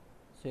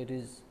 say it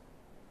is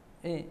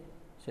A,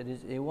 say it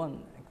is A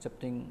 1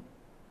 accepting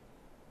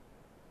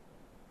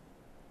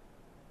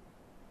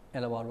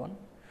L of R 1.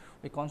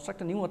 We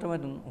construct a new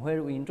automaton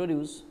where we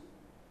introduce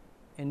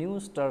a new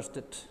start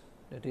state,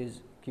 that is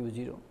Q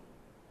 0,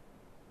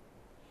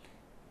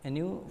 a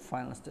new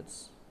final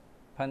states,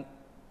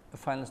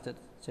 final state,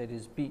 say it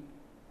is P,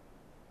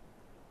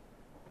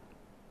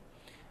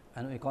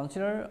 and we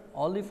consider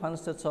all the final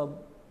states of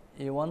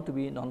A 1 to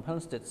be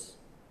non-final states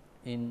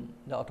in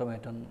the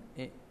automaton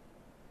A.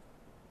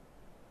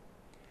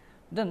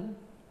 Then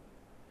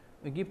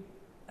we give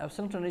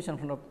epsilon transition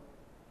from the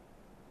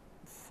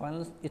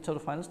each of the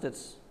final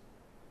states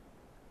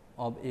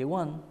of A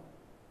 1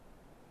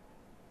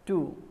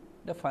 to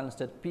the final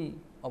state P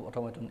of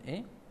automaton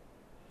A.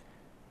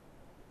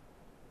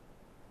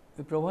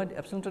 We provide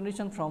epsilon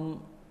transition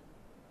from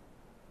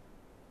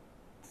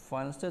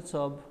final states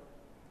of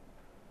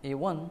A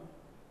 1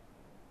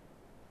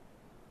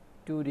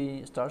 to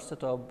the start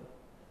state of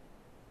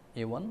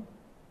A 1,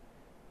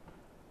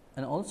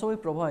 and also we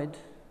provide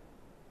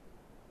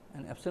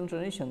an epsilon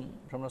transition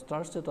from the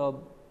start state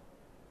of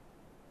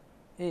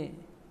A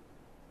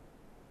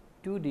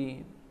to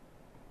the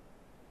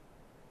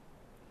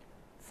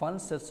final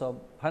state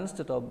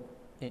of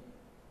A.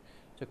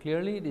 So,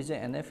 clearly this is a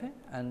NFA,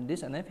 and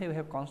this NFA we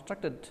have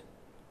constructed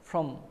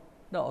from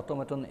the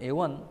automaton A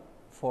 1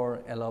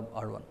 for L of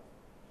R 1.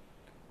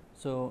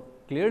 So,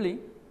 clearly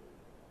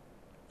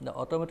the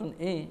automaton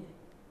A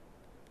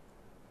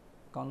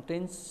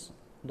contains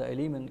the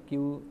element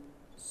Q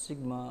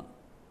sigma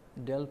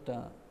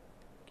delta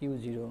Q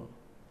 0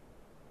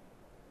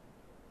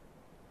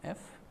 F,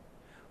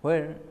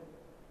 where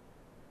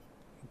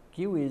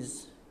Q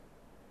is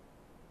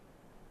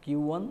Q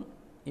 1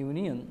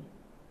 union.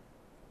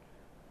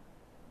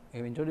 We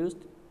have introduced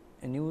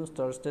a new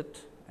start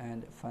state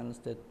and final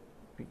state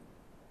P,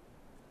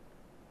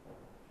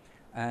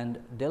 and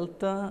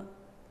delta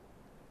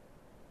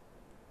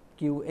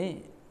Q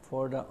A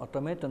for the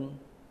automaton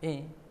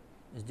A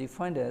is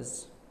defined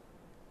as,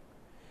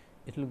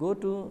 it will go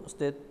to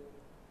state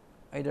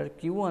either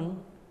Q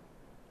 1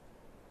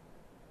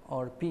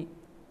 or P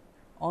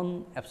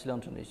on epsilon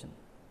transition.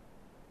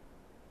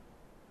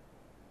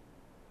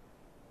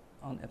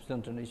 On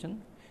epsilon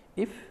transition,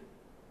 if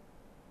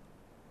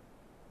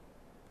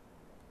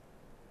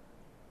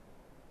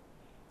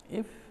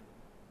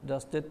the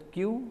state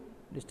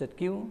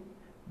Q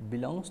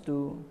belongs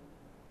to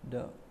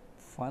the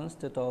final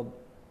state of,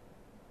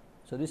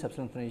 so this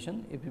epsilon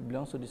transition, if it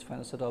belongs to this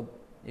final state of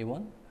A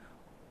 1,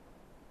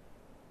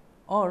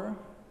 or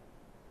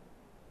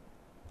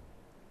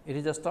it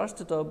is the start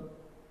state of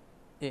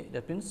A,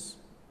 that means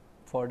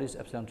for this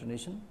epsilon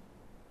transition,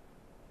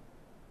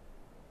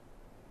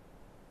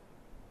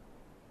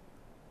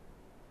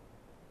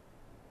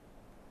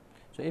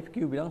 so if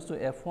Q belongs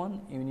to F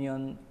 1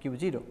 union Q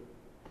 0,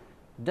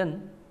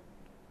 then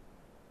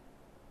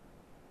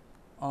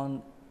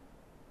on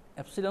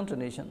epsilon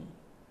transition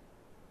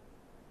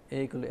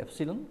A equal to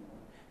epsilon,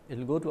 it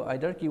will go to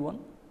either Q 1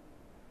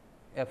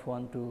 F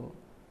 1 to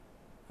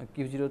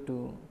Q 0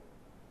 to,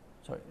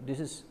 sorry, this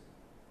is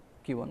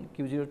Q 1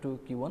 Q 0 to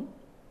Q 1,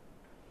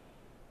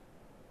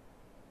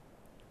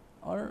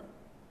 or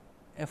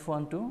F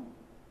 1 to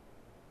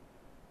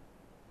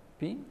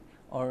P,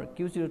 or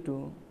Q 0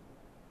 to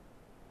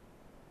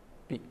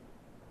P,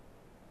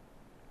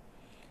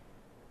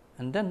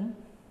 and then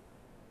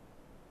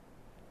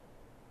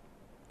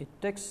it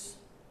takes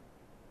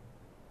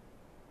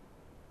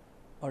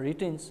or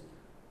retains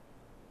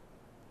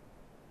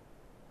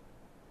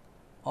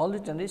all the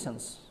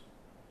transitions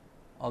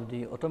of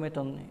the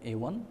automaton A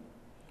 1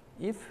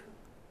 if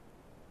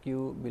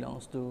Q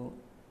belongs to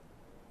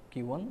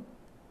Q 1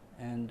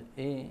 and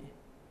A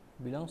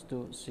belongs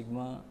to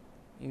sigma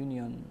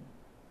union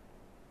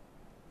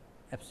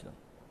epsilon.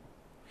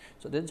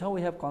 So, that is how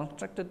we have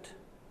constructed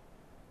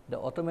the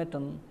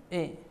automaton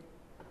A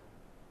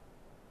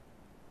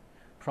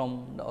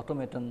from the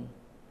automaton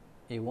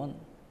A 1,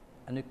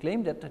 and we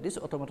claim that this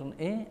automaton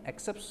A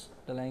accepts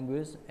the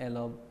language L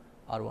of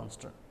R 1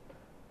 star.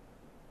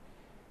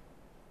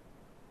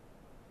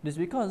 This is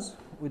because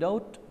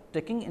without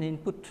taking an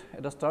input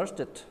at the start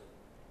state,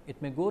 it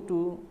may go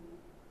to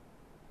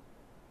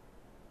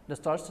the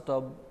start state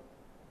of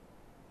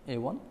A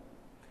 1,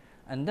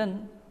 and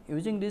then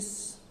using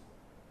this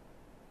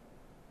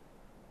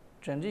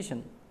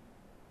transition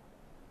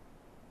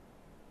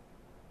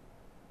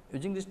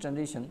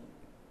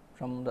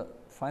from the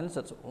final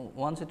state,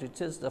 once it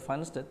reaches the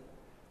final state,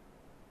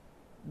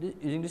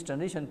 using this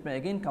transition it may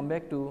again come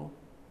back to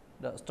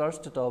the start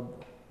state of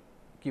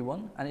Q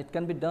 1, and it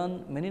can be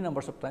done many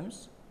numbers of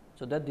times.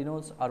 So, that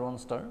denotes R 1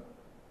 star,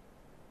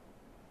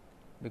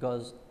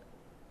 because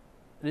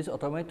this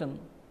automaton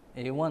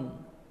A 1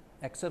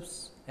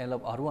 accepts L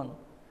of R 1.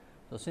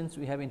 So, since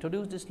we have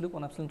introduced this loop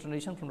on epsilon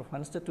transition from the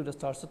final state to the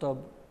start state of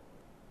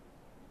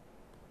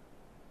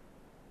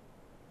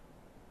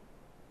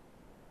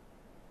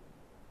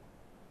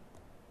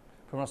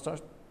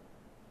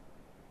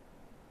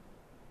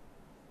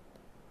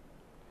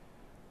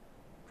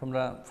from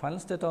the final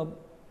state of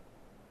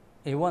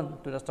A 1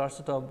 to the start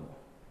state of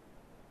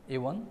A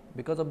 1,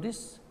 because of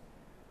this,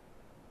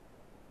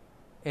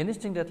 any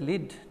string that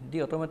lead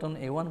the automaton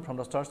A 1 from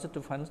the start state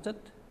to final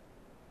state,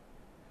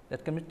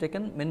 that can be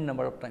taken many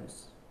number of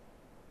times.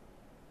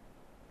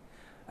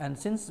 And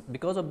since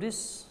because of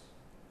this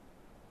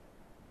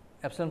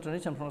epsilon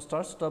transition from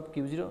start state of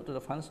Q 0 to the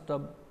final state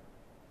of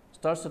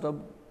start state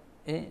of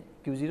A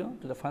Q 0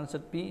 to the final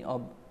state P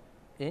of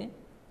A,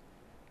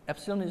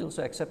 epsilon is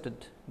also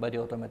accepted by the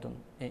automaton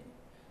A.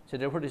 So,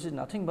 therefore, this is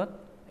nothing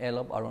but L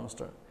of R 1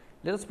 star.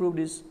 Let us prove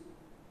this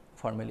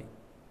formally.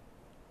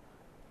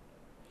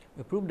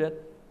 We prove that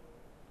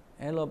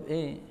L of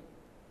A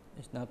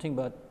is nothing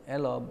but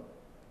L of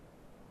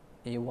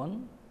A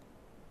 1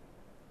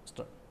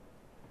 star.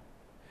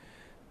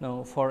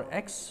 Now, for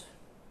x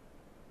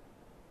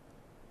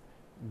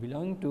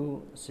belonging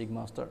to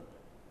sigma star,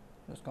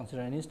 let us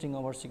consider any string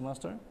over sigma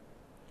star,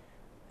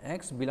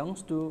 x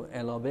belongs to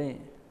L of A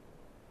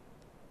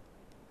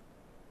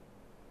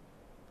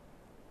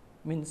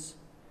means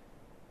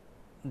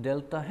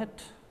delta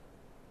hat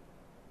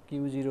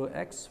Q 0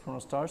 x from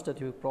the start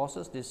that you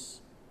process this,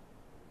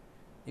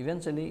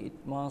 eventually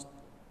it must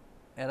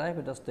arrive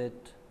at the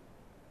state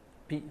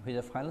P, which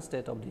is the final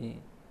state of the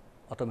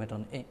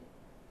automaton A.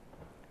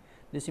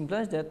 This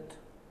implies that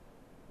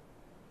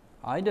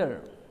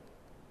either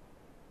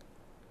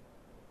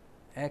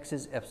x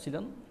is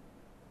epsilon,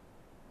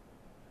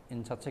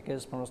 in such a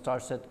case from the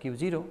start state Q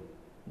 0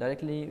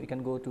 directly we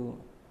can go to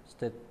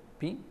state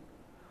P,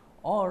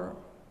 or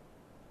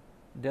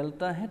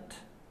delta hat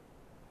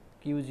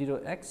Q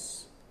 0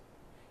 x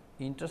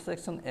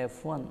intersection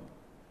F 1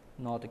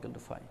 not equal to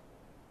phi.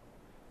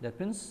 That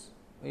means,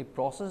 we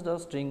process the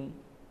string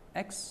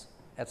x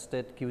at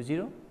state Q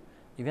 0,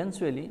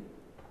 eventually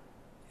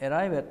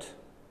arrive at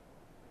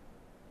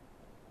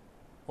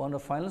one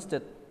of the final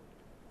state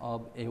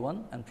of A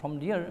 1, and from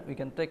there we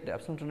can take the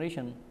epsilon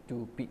transition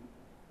to P.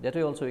 That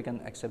way also we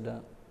can accept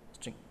the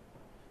string.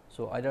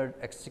 So, either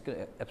x equal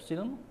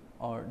epsilon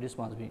or this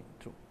must be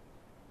true.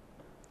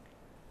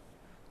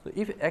 So,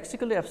 if x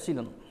equal to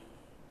epsilon,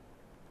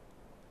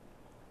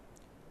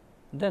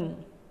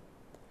 then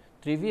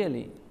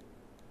trivially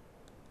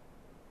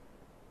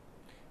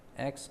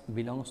x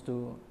belongs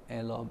to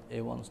L of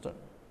A 1 star.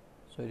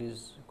 So, it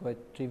is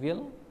quite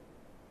trivial.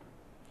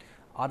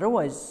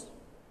 Otherwise,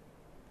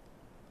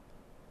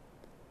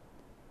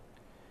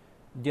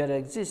 there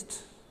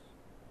exists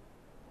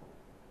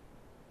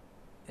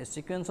a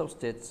sequence of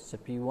states, say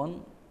P 1,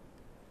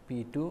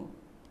 P 2,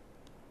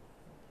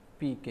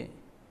 P k,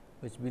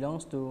 which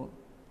belongs to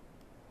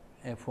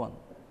F 1,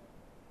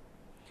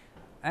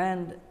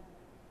 and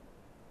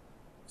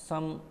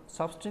some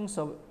substrings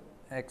of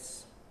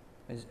x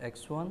is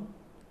x 1,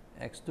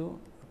 x 2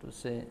 to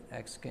say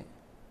x k,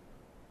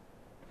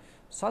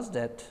 such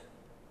that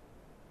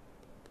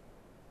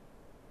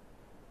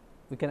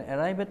we can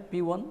arrive at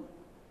P 1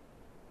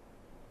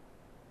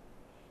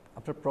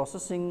 after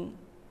processing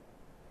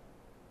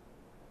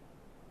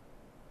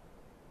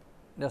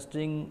the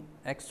string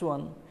x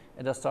 1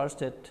 at the start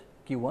state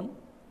Q 1,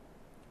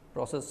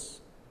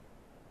 process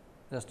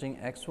the string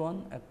x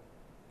 1 at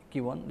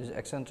Q 1, this is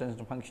external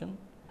transition function.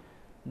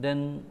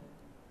 Then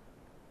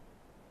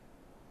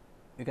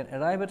you can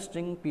arrive at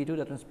string P 2,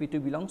 that means P 2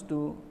 belongs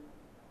to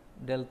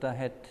delta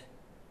hat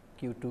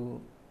Q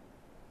 2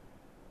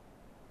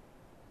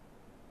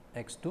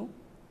 x 2,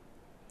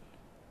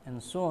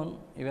 and so on.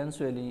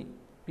 Eventually,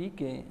 P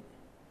k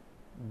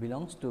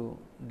belongs to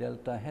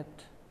delta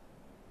hat,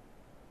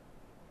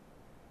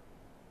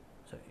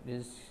 sorry,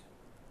 this is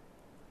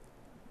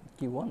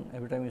Q 1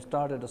 every time you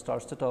start at the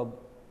start state of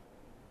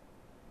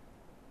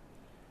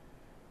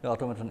the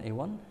automaton A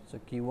 1. So,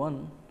 Q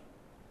 1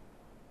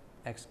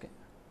 x k.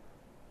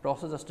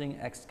 process the string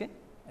x k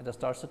at the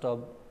start set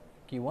of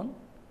key 1,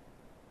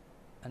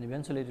 and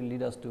eventually it will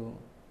lead us to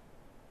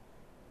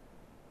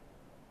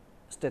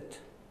state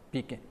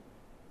p k.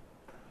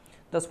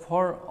 Thus,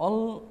 for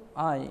all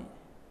I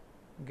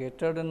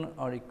greater than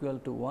or equal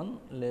to 1,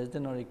 less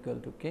than or equal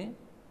to k,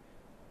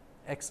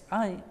 x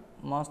I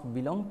must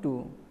belong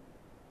to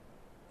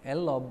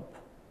L of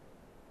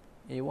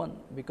A 1,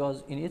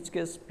 because in each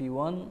case p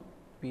 1,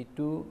 p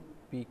 2,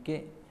 p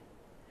k,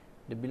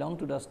 they belong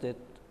to the state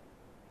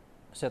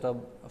set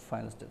of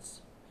final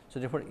states. So,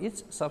 therefore,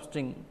 each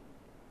substring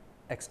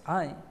x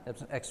I,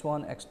 x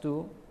 1, x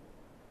 2,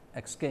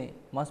 x k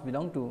must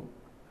belong to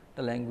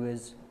the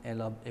language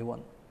L of A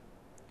 1.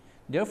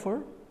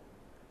 Therefore,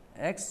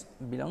 x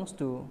belongs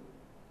to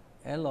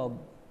L of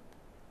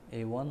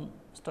A 1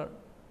 star.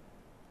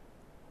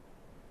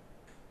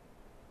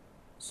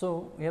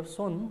 So, we have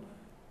shown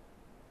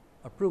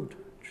or proved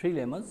 3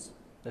 lemmas,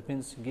 that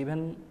means,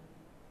 given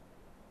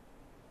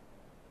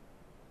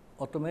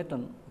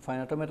automaton, fine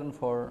automaton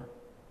for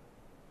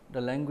the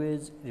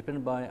language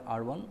represented by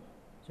R 1,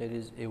 so it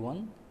is A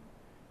 1,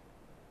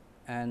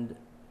 and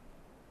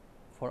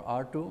for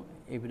R 2,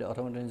 if the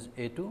automaton is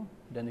A 2,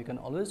 then you can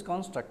always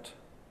construct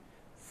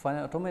fine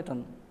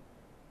automaton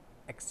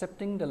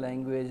accepting the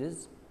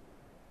languages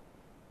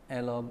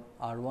L of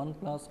R 1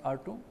 plus R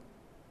 2,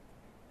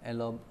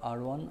 L of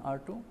R 1 R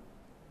 2,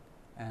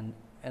 and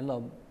L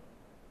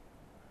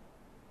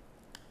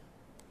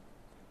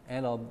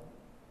of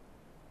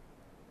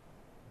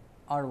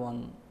R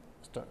 1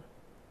 star.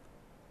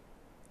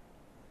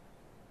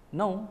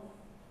 Now,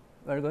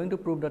 we are going to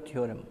prove the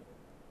theorem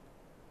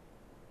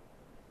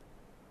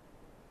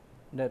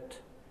that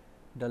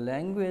the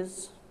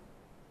language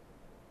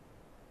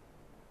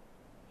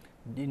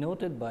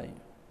denoted by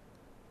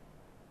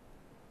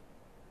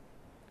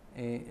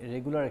a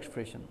regular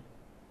expression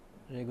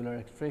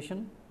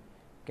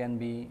can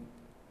be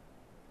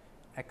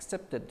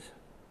accepted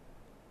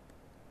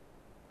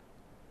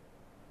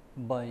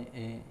by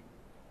a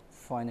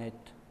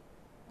finite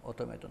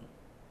automaton.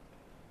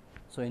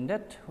 So, in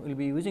that we will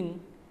be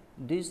using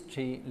these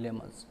 3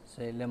 lemmas,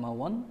 say lemma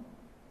 1,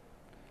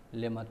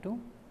 lemma 2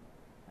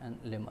 and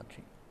lemma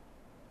 3.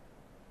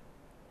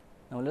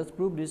 Now, let us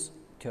prove this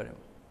theorem.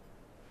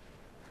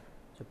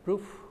 So,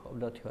 proof of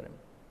the theorem.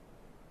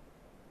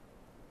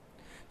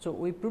 So,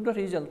 we prove the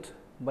result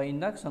by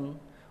induction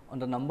on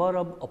the number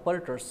of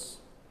operators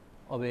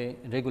of a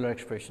regular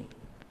expression.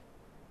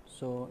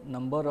 So,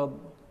 number of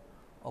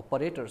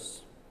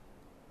operators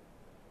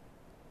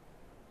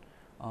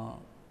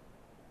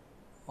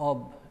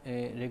of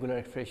a regular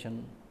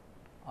expression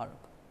are,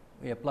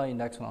 we apply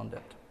induction on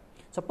that.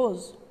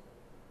 Suppose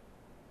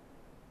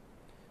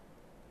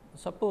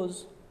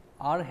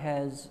R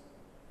has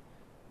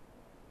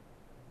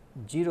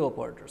 0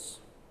 operators,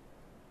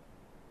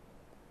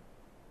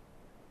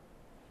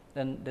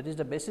 then that is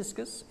the basis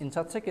case. In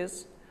such a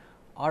case,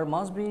 R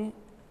must be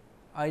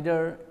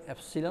either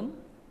epsilon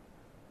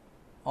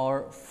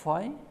or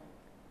phi,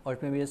 or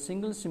it may be a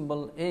single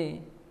symbol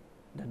A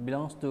that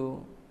belongs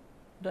to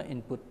the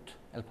input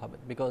alphabet,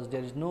 because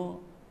there is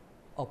no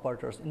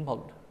operators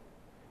involved.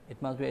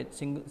 It must be a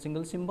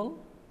single symbol,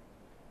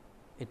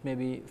 it may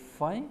be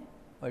phi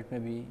or it may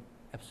be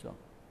epsilon.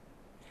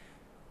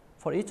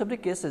 For each of the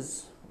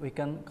cases, we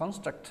can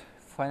construct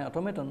fine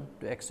automaton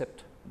to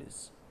accept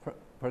this.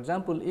 For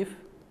example, if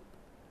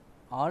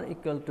R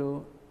equal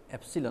to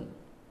epsilon,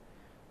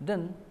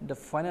 then the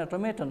fine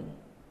automaton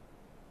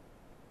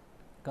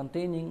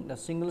containing the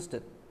single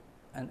state,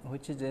 and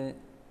which is a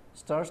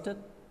start state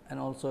and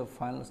also a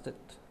final state.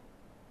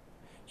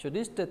 So,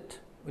 this state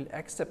will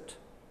accept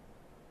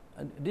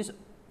this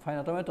fine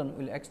automaton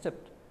will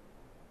accept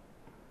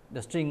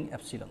the string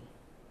epsilon.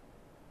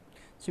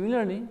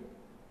 Similarly,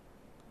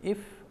 if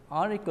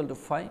R equal to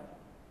phi,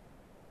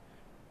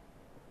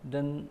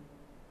 then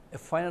a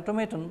fine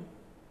automaton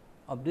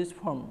of this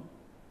form,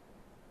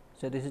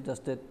 say this is the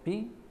state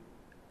P,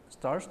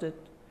 start state,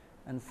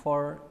 and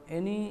for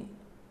any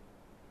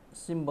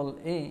symbol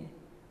A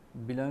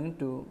belonging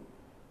to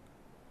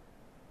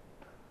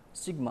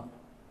sigma,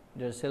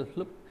 there is self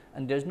loop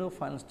and there is no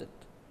final state.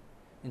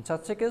 In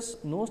such a case,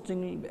 no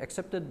string will be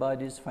accepted by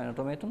this fine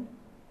automaton,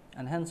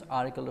 and hence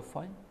R equal to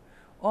phi.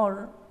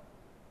 Or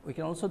we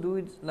can also do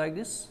it like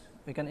this,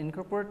 we can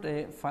incorporate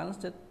a final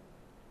state,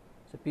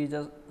 so P is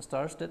a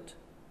start state.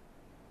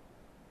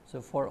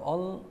 So, for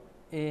all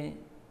A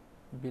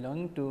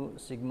belonging to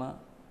sigma,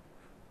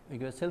 we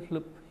give a self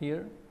loop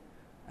here,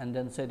 and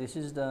then say this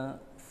is the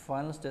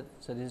final state,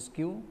 so this is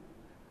Q,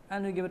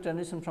 and we give a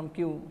transition from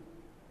Q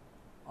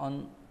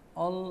on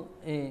all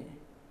A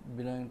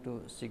belonging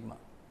to sigma.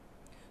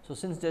 So,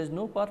 since there is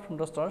no path from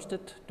the start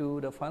state to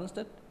the final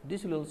state,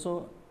 this will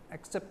also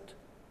accept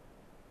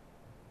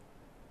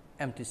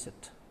empty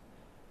set.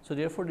 So,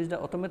 therefore, this is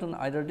the automaton,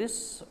 either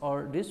this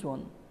or this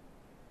one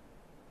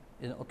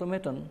is an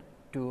automaton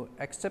to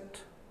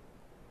accept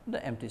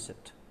the empty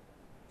set.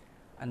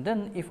 And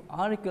then if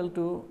R equal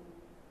to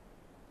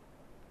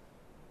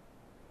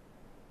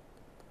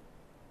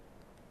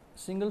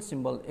single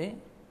symbol A,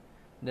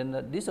 then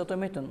this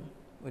automaton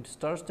with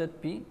start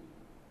state P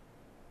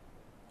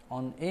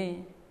on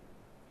A,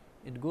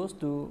 it goes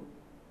to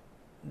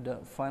the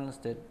final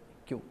state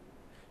Q.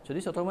 So,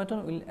 this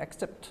automaton will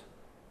accept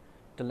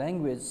the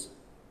language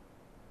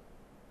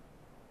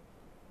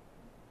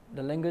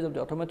of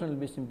the automaton will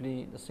be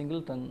simply the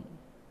singleton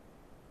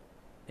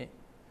A.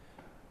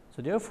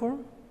 So, therefore,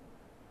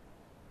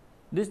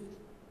 this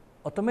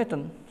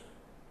automaton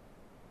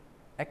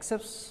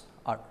accepts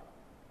R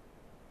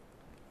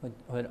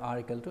where R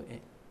equal to A.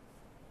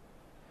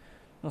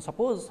 Now,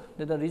 suppose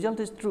that the result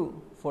is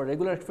true for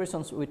regular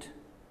expressions with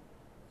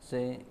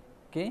say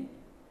k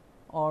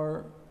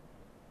or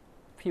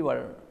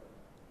fewer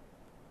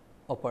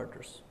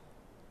operators.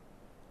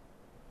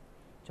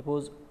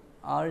 Suppose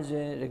R is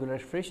a regular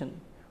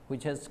expression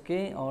which has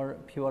k or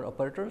fewer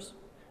operators,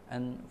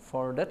 and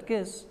for that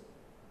case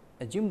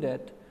assume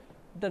that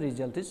the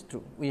result is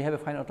true. We have a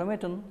finite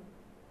automaton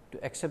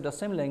to accept the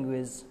same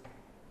language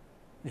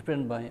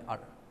represented by R.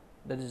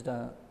 That is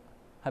the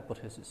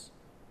hypothesis.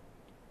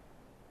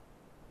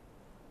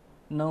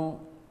 Now,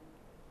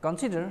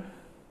 consider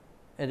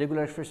a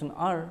regular expression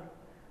R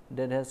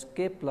that has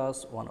k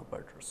plus 1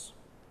 operators.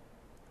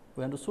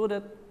 We want to show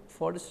that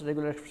for this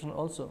regular expression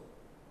also,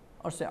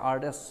 or say R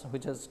dash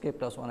which has k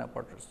plus 1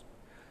 operators,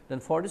 then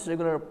for this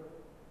regular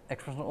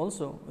expression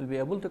also we will be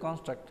able to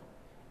construct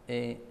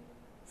a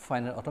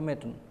finite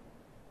automaton.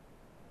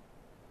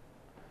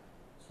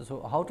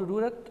 So, how to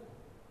do that?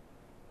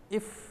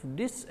 If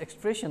this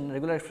expression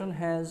regular expression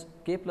has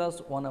k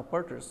plus 1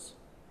 operators,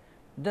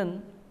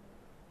 then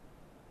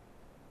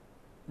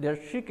there are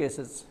 3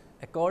 cases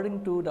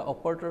according to the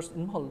operators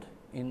involved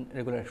in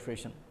regular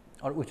expression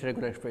or with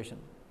regular expression.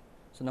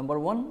 So, number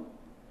 1,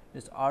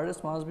 this R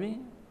s must be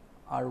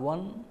R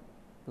 1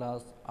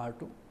 plus R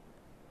 2.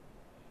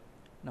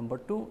 Number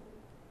 2,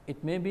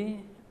 it may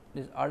be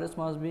this R s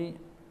must be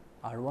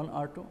R 1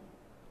 R 2,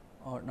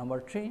 or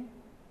number 3,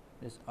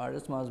 this R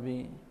s must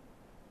be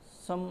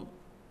some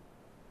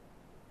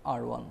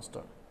R 1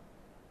 star.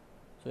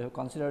 So, you have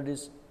considered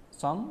this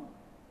sum,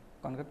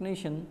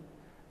 concatenation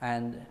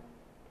and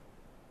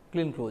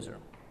clean closure.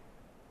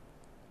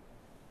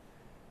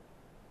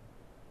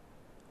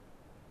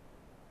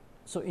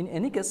 So, in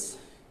any case,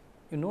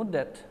 you note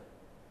that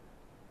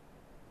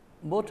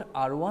both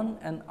R 1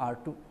 and R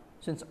 2,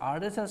 since R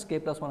dash has k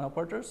plus 1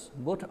 operators,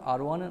 both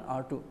R 1 and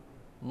R 2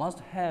 must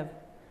have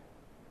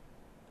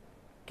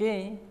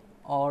k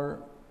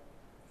or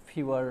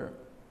fewer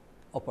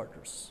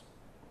operators.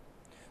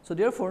 So,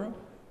 therefore,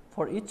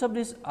 for each of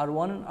these R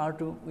 1 and R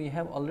 2, we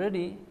have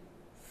already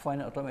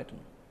finite automaton.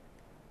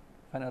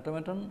 Finite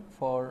automaton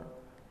for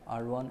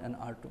R 1 and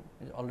R 2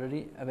 is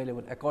already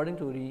available according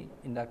to the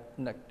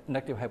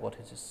inductive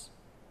hypothesis.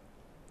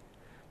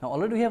 Now,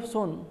 already we have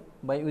shown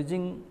by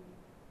using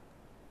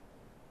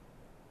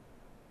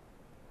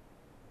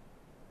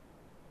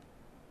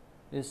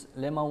this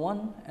lemma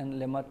 1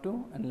 and lemma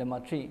 2 and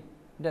lemma 3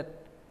 that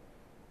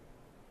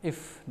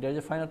if there is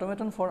a finite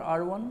automaton for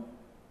R 1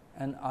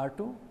 and R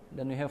 2,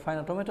 then we have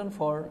finite automaton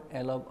for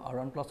L of R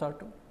 1 plus R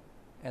 2,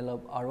 L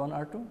of R 1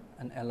 R 2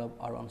 and L of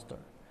R 1 star.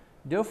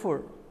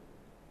 Therefore,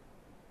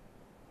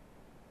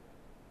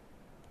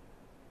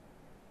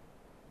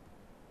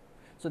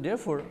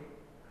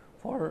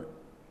 for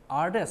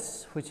R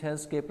dash which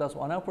has k plus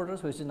 1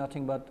 operators, which is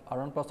nothing but R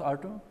 1 plus R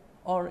 2,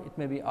 or it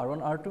may be R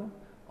 1 R 2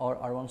 or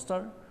R 1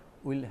 star,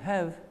 will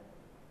have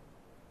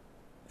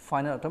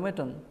finite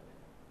automaton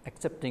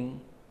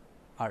accepting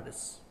R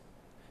dash.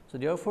 So,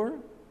 therefore,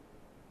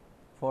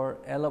 for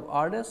L of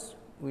R dash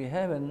we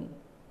have an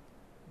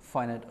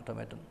finite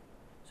automaton.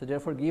 So,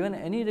 therefore, given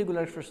any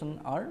regular expression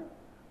R,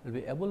 we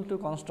will be able to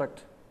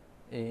construct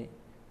a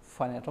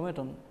finite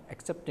automaton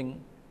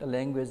accepting the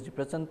language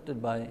represented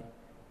by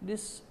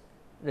this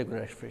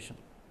regular expression.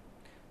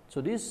 So,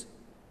 this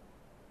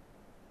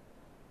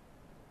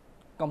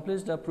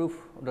completes the proof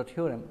of the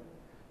theorem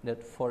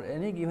that for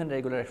any given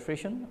regular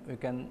expression, we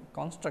can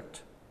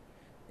construct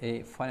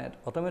a finite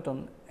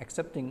automaton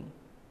accepting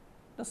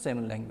the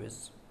same language.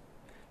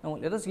 Now,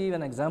 let us give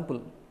an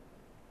example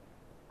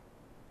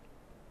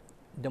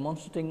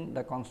demonstrating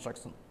the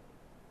construction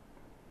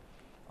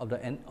of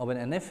an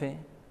NFA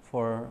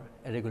for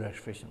a regular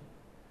expression.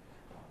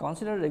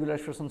 Consider regular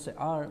expression say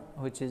R,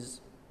 which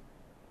is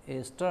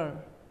A star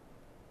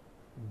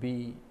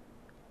B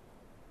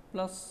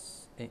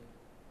plus A.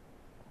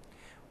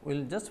 We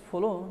will just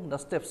follow the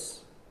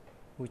steps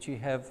which we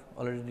have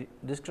already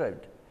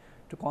described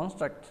to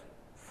construct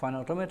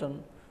finite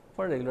automaton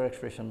for regular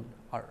expression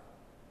R.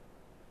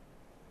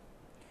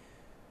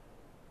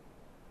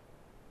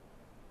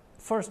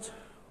 First,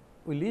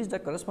 we list the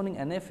corresponding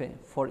NFA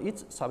for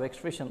each sub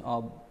expression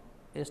of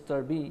A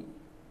star B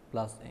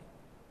plus A.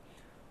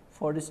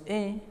 For this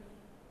A,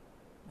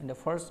 in the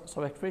first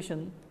sub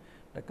expression,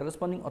 the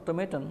corresponding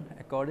automaton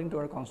according to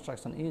our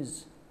construction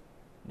is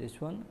this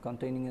one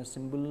containing a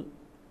symbol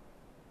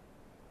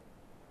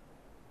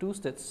 2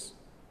 states,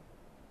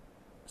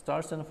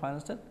 start state and final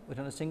state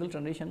within a single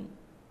transition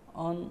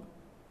on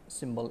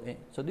symbol A.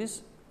 So,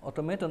 this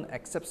automaton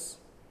accepts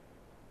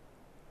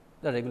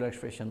the regular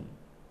expression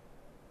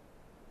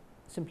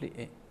simply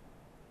A.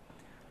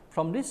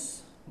 From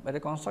this, by the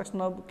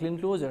construction of clean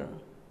closure,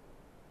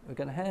 we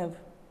can have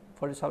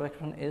for the sub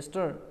expression A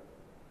star,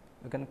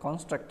 we can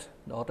construct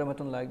the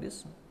automaton like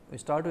this. We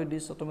start with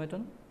this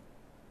automaton,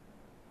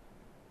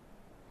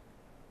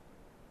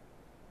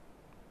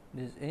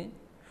 this is A.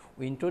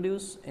 We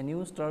introduce a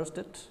new start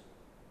state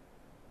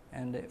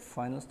and a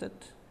final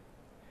state,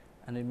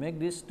 and we make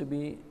this to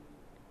be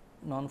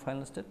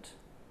non-final state.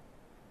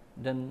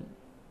 Then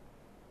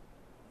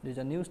there is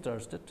a new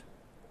start state,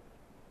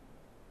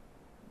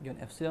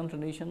 given epsilon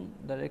transition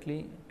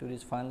directly to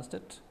this final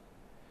state,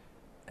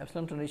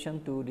 epsilon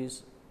transition to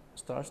this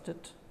start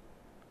state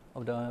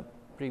of the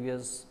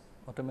previous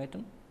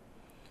automaton,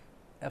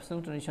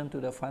 epsilon transition to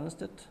the final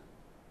state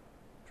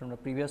from the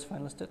previous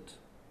final state,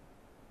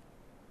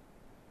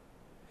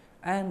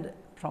 and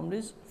from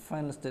this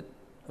final state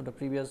of the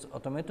previous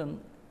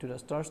automaton to the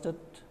start state,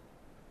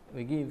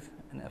 we give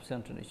an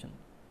epsilon transition.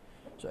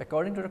 So,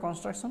 according to the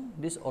construction,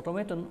 this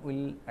automaton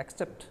will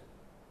accept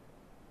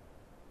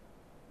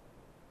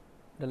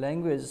the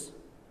language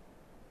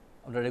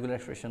of the regular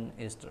expression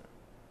A star.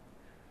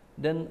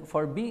 Then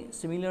for B,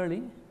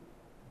 similarly,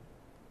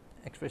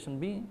 expression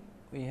B,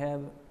 we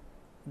have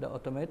the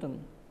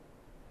automaton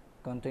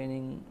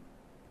containing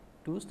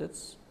two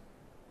states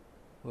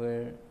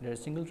where there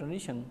is single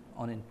transition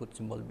on input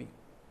symbol B.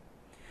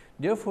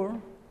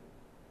 Therefore,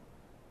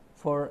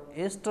 for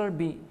A star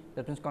B,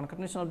 that means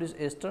concatenation of this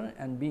A star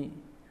and B,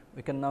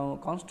 we can now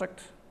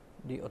construct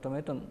the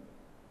automaton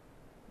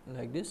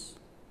like this.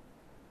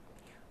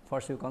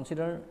 First, you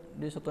consider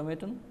this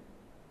automaton,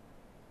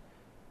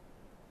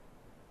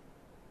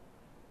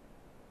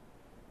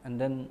 and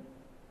then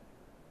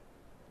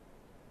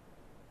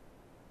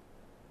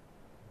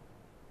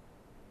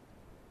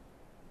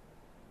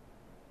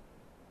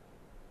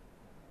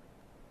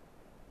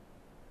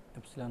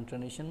epsilon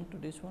transition to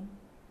this one,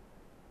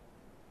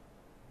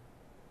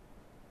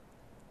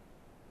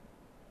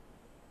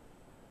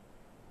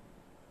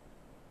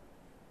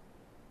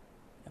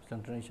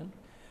 epsilon transition.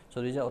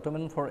 So, this is the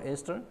automaton for A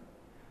star,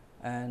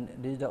 and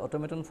this is the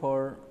automaton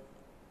for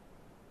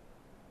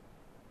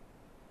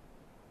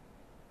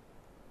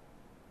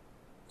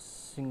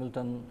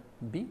singleton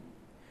B.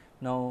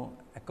 Now,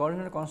 according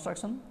to the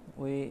construction,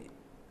 we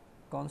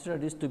consider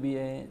this to be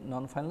a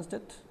non-final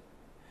state,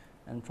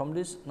 and from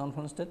this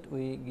non-final state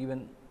we give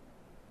an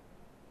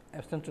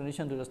epsilon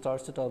transition to the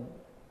start state of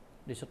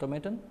this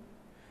automaton,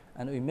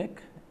 and we make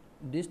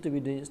this to be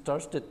the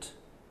start state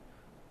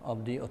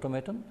of the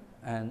automaton,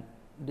 and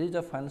this is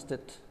the final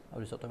state of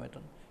this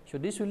automaton. So,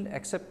 this will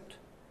accept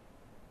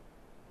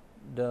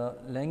the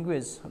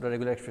language of the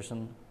regular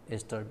expression A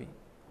star B.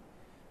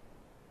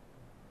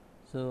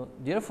 So,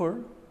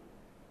 therefore,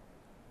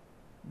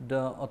 the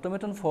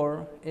automaton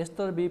for A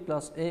star B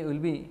plus A will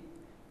be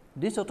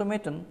this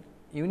automaton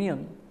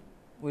union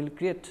will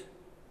create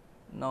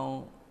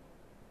now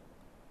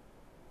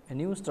a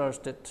new start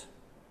state,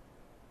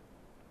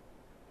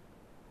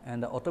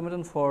 and the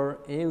automaton for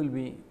A will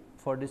be,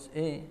 for this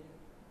A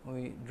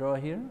we draw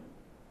here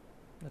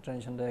the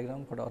transition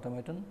diagram for the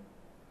automaton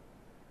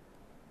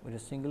with a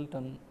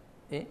singleton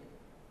A,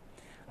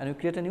 and we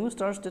create a new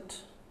start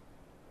state,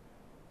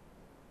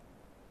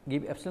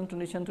 give epsilon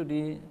transition to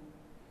the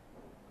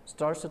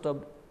start state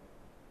of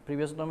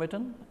previous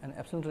automaton and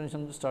epsilon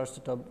transition to the start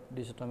state of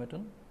this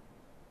automaton.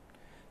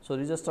 So,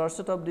 this is the start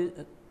state of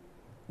the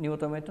new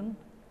automaton,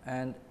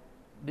 and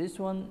this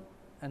one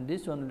will be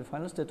the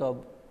final state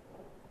of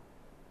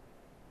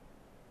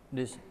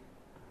this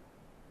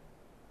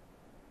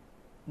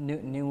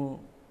new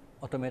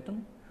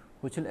automaton,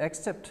 which will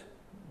accept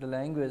the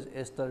language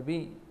A star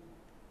B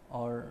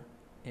or